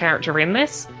spectrum character in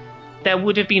this, there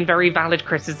would have been very valid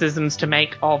criticisms to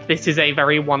make of this is a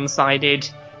very one-sided,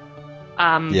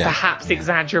 perhaps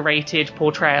exaggerated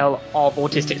portrayal of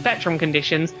autistic spectrum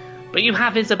conditions. But you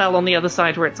have Isabel on the other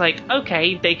side where it's like,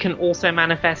 okay, they can also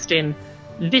manifest in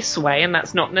this way, and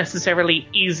that's not necessarily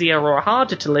easier or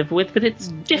harder to live with, but it's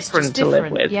different to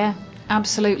live with. Yeah.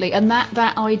 Absolutely, and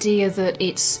that idea that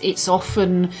it's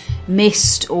often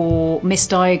missed or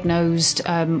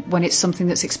misdiagnosed when it's something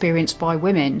that's experienced by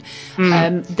women.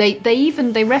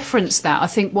 They reference that. I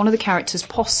think one of the characters,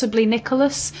 possibly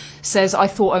Nicholas, says, "I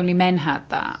thought only men had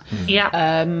that."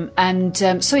 Yeah.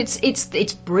 So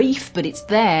it's brief, but it's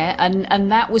there,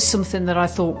 and that was something that I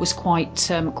thought was quite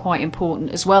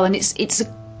important as well. And it's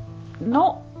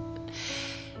not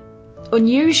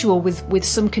unusual with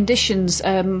some conditions,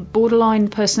 borderline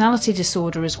personality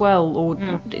disorder as well, or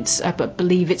I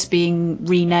believe it's being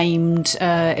renamed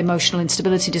emotional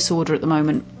instability disorder at the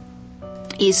moment,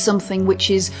 is something which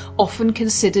is often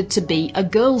considered to be a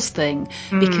girl's thing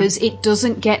because it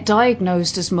doesn't get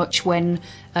diagnosed as much when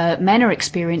men are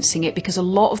experiencing it, because a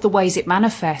lot of the ways it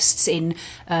manifests in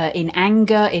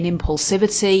anger, in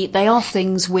impulsivity, they are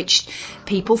things which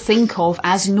people think of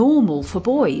as normal for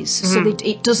boys. So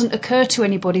it doesn't occur to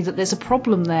anybody that there's a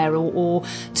problem there, or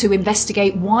to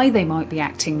investigate why they might be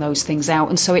acting those things out,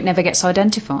 and so it never gets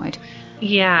identified.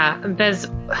 Yeah, there's...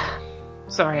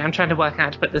 Sorry, I'm trying to work out how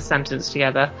to put this sentence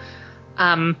together.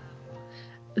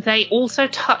 They also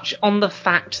touch on the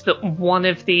fact that one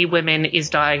of the women is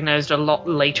diagnosed a lot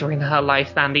later in her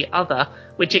life than the other,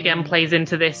 which again plays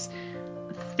into this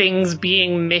things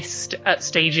being missed at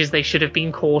stages they should have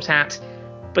been caught at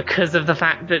because of the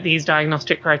fact that these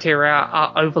diagnostic criteria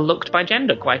are overlooked by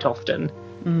gender quite often.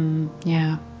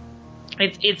 Yeah.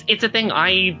 It's a thing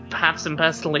I have some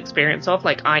personal experience of.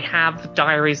 Like, I have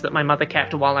diaries that my mother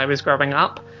kept while I was growing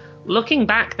up. Looking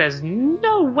back, there's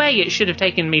no way it should have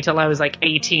taken me till I was like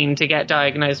 18 to get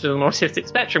diagnosed with an autistic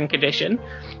spectrum condition.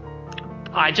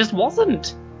 I just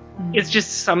wasn't. It's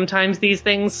just sometimes these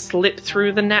things slip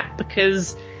through the net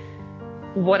because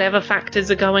whatever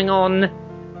factors are going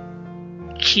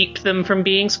on keep them from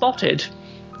being spotted.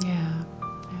 Yeah.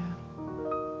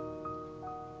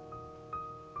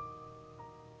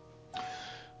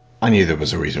 I knew there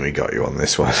was a reason we got you on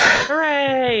this one.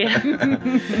 Hooray!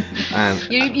 And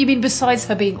you mean besides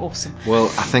her being awesome? Well,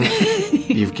 I think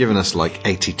you've given us like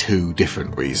 82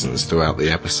 different reasons throughout the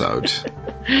episode.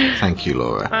 Thank you,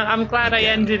 Laura. I'm glad I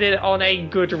ended it on a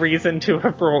good reason to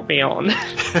have brought me on.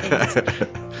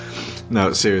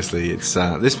 No, seriously, it's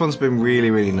this one's been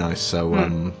really, really nice.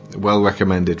 So, well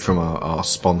recommended from our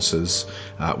sponsors.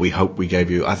 We hope we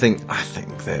gave you. I think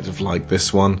they'd have liked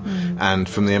this one. And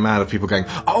from the amount of people going,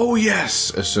 "Oh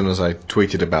yes!" as soon as I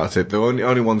tweeted about it, the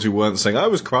only ones who weren't saying I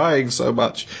was crying so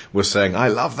much were saying I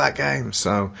love that game.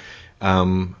 So,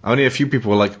 only a few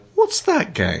people were like, "What's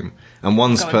that game?" And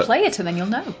one's play it, and then you'll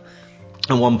know.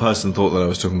 And one person thought that I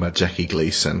was talking about Jackie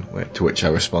Gleason, to which I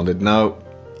responded, "No.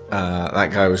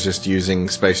 That guy was just using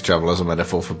space travel as a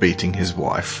metaphor for beating his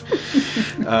wife."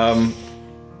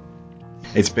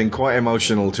 It's been quite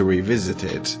emotional to revisit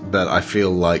it, but I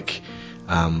feel like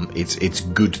it's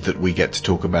good that we get to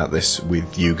talk about this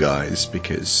with you guys,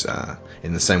 because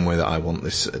in the same way that I want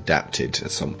this adapted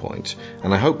at some point,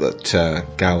 and I hope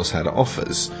that Gals had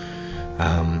offers.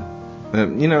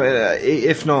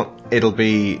 If not, it'll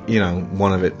be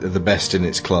one of the best in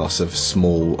its class of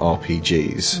small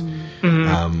RPGs.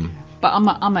 But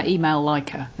I'm a email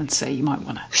Leica and say you might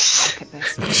want to look at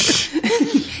this.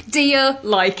 Dear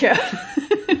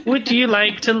Leica, would you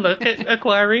like to look at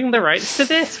acquiring the rights to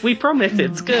this? We promise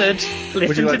it's good.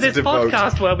 Listen to this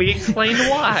podcast where we explain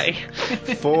why.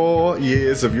 4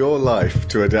 years of your life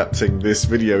to adapting this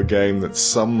video game that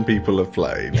some people have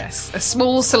played. Yes, a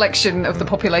small selection of the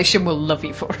population will love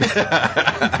you for it.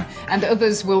 And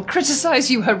others will criticise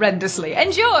you horrendously.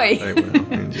 Enjoy! They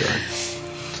will, enjoy.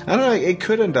 I don't know, it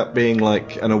could end up being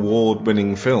like an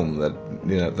award-winning film that,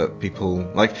 you know, that people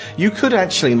like. You could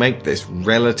actually make this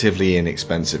relatively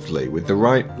inexpensively with the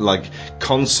right, like,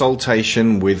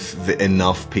 consultation with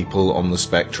enough people on the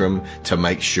spectrum to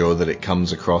make sure that it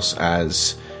comes across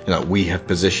as, you know, we have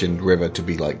positioned River to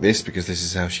be like this because this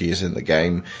is how she is in the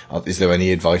game. Is there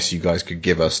any advice you guys could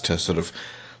give us to sort of,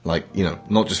 like, you know,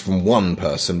 not just from one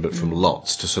person, but from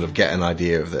lots, to sort of get an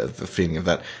idea of the feeling of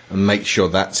that and make sure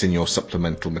that's in your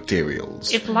supplemental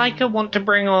materials? If Leica want to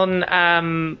bring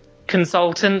on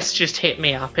consultants, just hit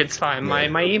me up. It's fine.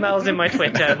 My email's in my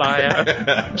Twitter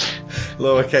bio.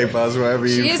 Laura K. Buzz, wherever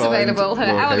you find. She is available. Her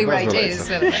hourly rate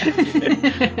is.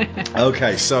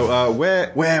 Okay, so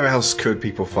where else could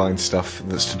people find stuff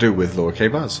that's to do with Laura K.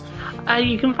 Buzz?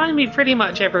 You can find me pretty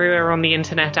much everywhere on the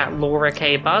internet at Laura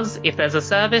K. Buzz. If there's a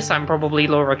service, I'm probably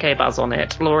Laura K. Buzz on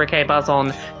it. Laura K. Buzz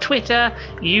on Twitter,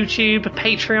 YouTube,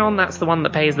 Patreon, that's the one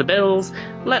that pays the bills.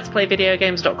 Let's Play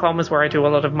Videogames.com is where I do a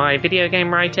lot of my video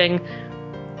game writing.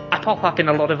 I pop up in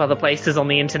a lot of other places on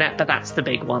the internet, but that's the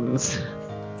big ones.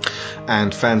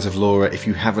 And fans of Laura, if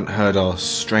you haven't heard our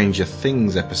Stranger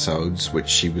Things episodes, which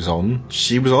she was on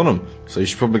them. So you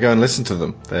should probably go and listen to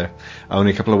them. They're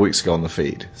only a couple of weeks ago on the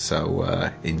feed.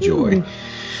 So enjoy.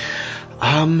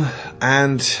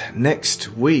 And next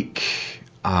week,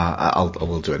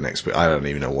 we'll do it next week. I don't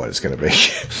even know what it's going to be.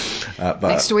 But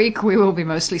next week we will be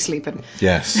mostly sleeping.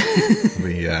 Yes, we'll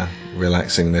be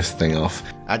relaxing this thing off.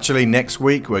 Actually, next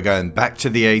week we're going back to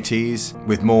the 80s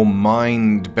with more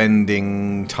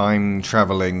mind-bending,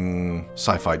 time-traveling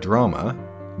sci-fi drama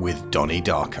with Donnie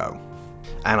Darko.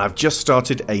 And I've just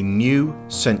started a New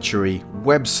Century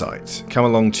website. Come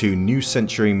along to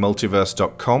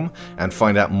newcenturymultiverse.com and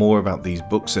find out more about these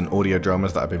books and audio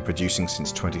dramas that I've been producing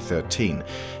since 2013.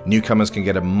 Newcomers can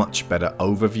get a much better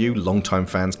overview, longtime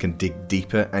fans can dig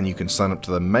deeper, and you can sign up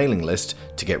to the mailing list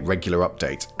to get regular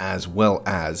updates, as well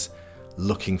as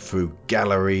looking through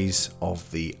galleries of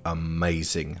the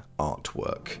amazing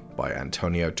artwork by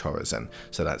Antonio Torresen.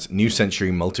 So that's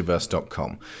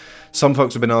newcenturymultiverse.com. Some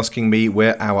folks have been asking me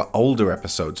where our older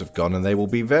episodes have gone, and they will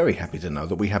be very happy to know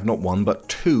that we have not one but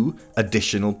 2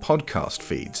 additional podcast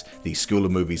feeds, the School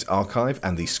of Movies archive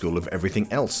and the School of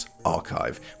Everything Else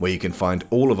archive, where you can find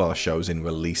all of our shows in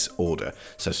release order.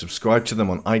 So subscribe to them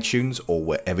on iTunes or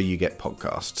wherever you get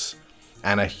podcasts.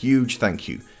 And a huge thank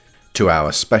you to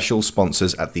our special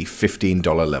sponsors at the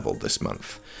 $15 level this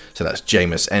month. So that's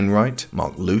Jameis Enright,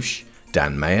 Mark Lush,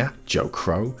 Dan Mayer, Joe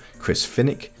Crow, Chris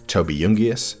Finnick, Toby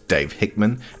Jungius, Dave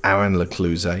Hickman, Aaron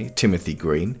Lecluse, Timothy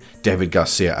Green, David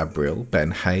Garcia Abril,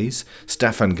 Ben Hayes,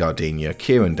 Stefan Gardenia,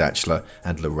 Kieran Datchler,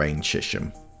 and Lorraine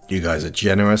Chisholm. You guys are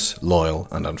generous, loyal,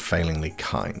 and unfailingly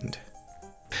kind.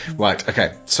 Right,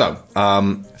 okay, so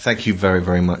thank you very,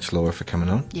 very much, Laura, for coming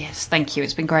on. Yes, thank you.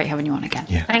 It's been great having you on again.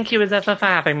 Yeah. Thank you as ever for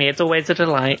having me. It's always a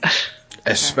delight.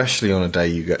 Especially on a day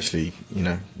you actually, you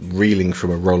know, reeling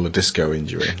from a roller disco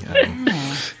injury.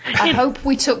 I hope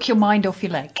we took your mind off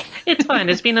your leg. It's fine.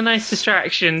 It's been a nice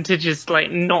distraction to just,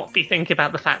 like, not be thinking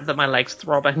about the fact that my leg's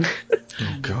throbbing.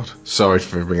 Oh, God. Sorry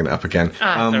for bringing it up again.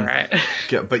 That's all right.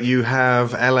 But you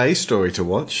have LA Story to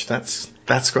watch. That's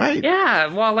great. Yeah,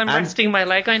 while I'm resting my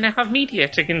leg, I now have media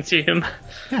to consume.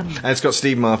 Yeah. And it's got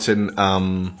Steve Martin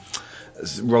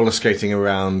roller skating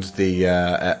around the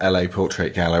LA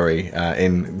Portrait Gallery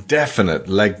in definite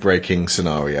leg-breaking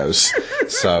scenarios.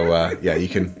 So, yeah, you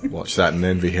can watch that and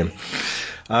envy him.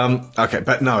 Okay,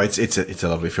 but no, it's a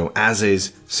lovely film, as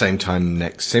is Same Time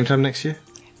Next Year?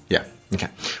 Yeah, okay.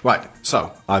 Right,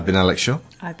 so I've been Alex Shaw.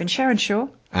 I've been Sharon Shaw.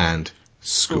 And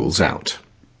School's out.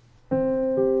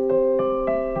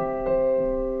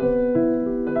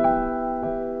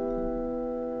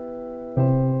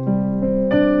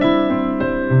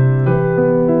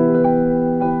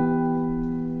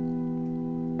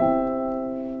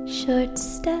 Short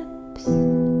steps,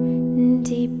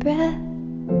 deep breath,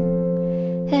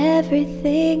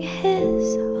 everything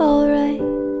is alright.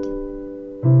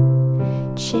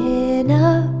 Chin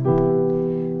up,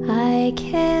 I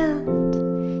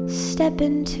can't step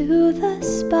into the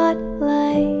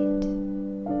spotlight.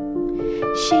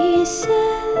 She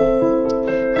said,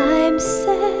 I'm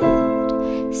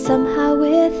sad, somehow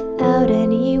without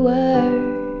any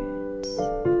words.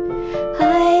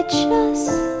 I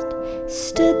just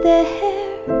stood there,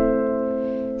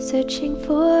 searching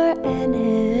for an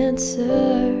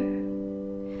answer.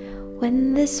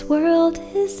 When this world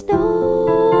is no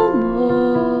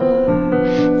more,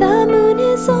 the moon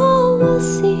is all we'll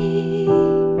see.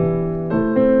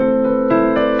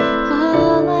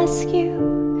 I'll ask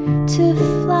you to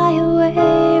fly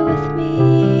away with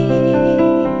me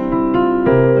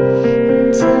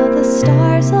until the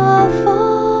stars all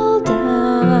fall.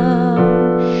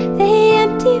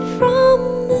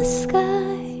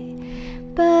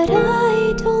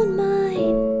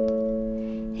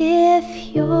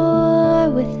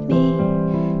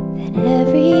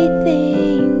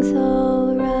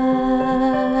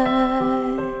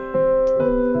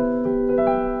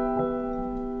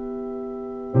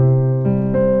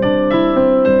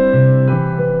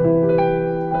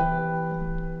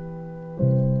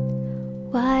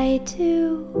 Why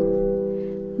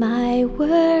do my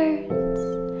words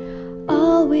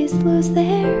always lose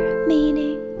their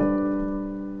meaning?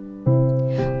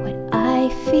 What I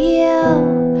feel,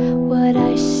 what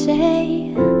I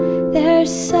say,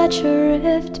 there's such a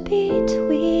rift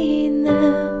between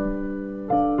them.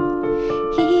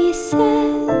 He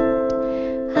said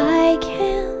I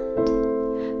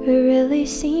can't really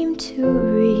seem to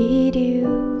read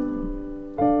you.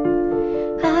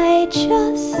 I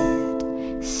just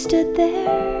stood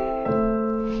there,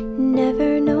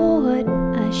 never know what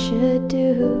I should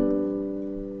do.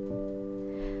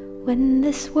 When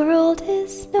this world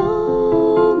is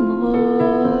no more,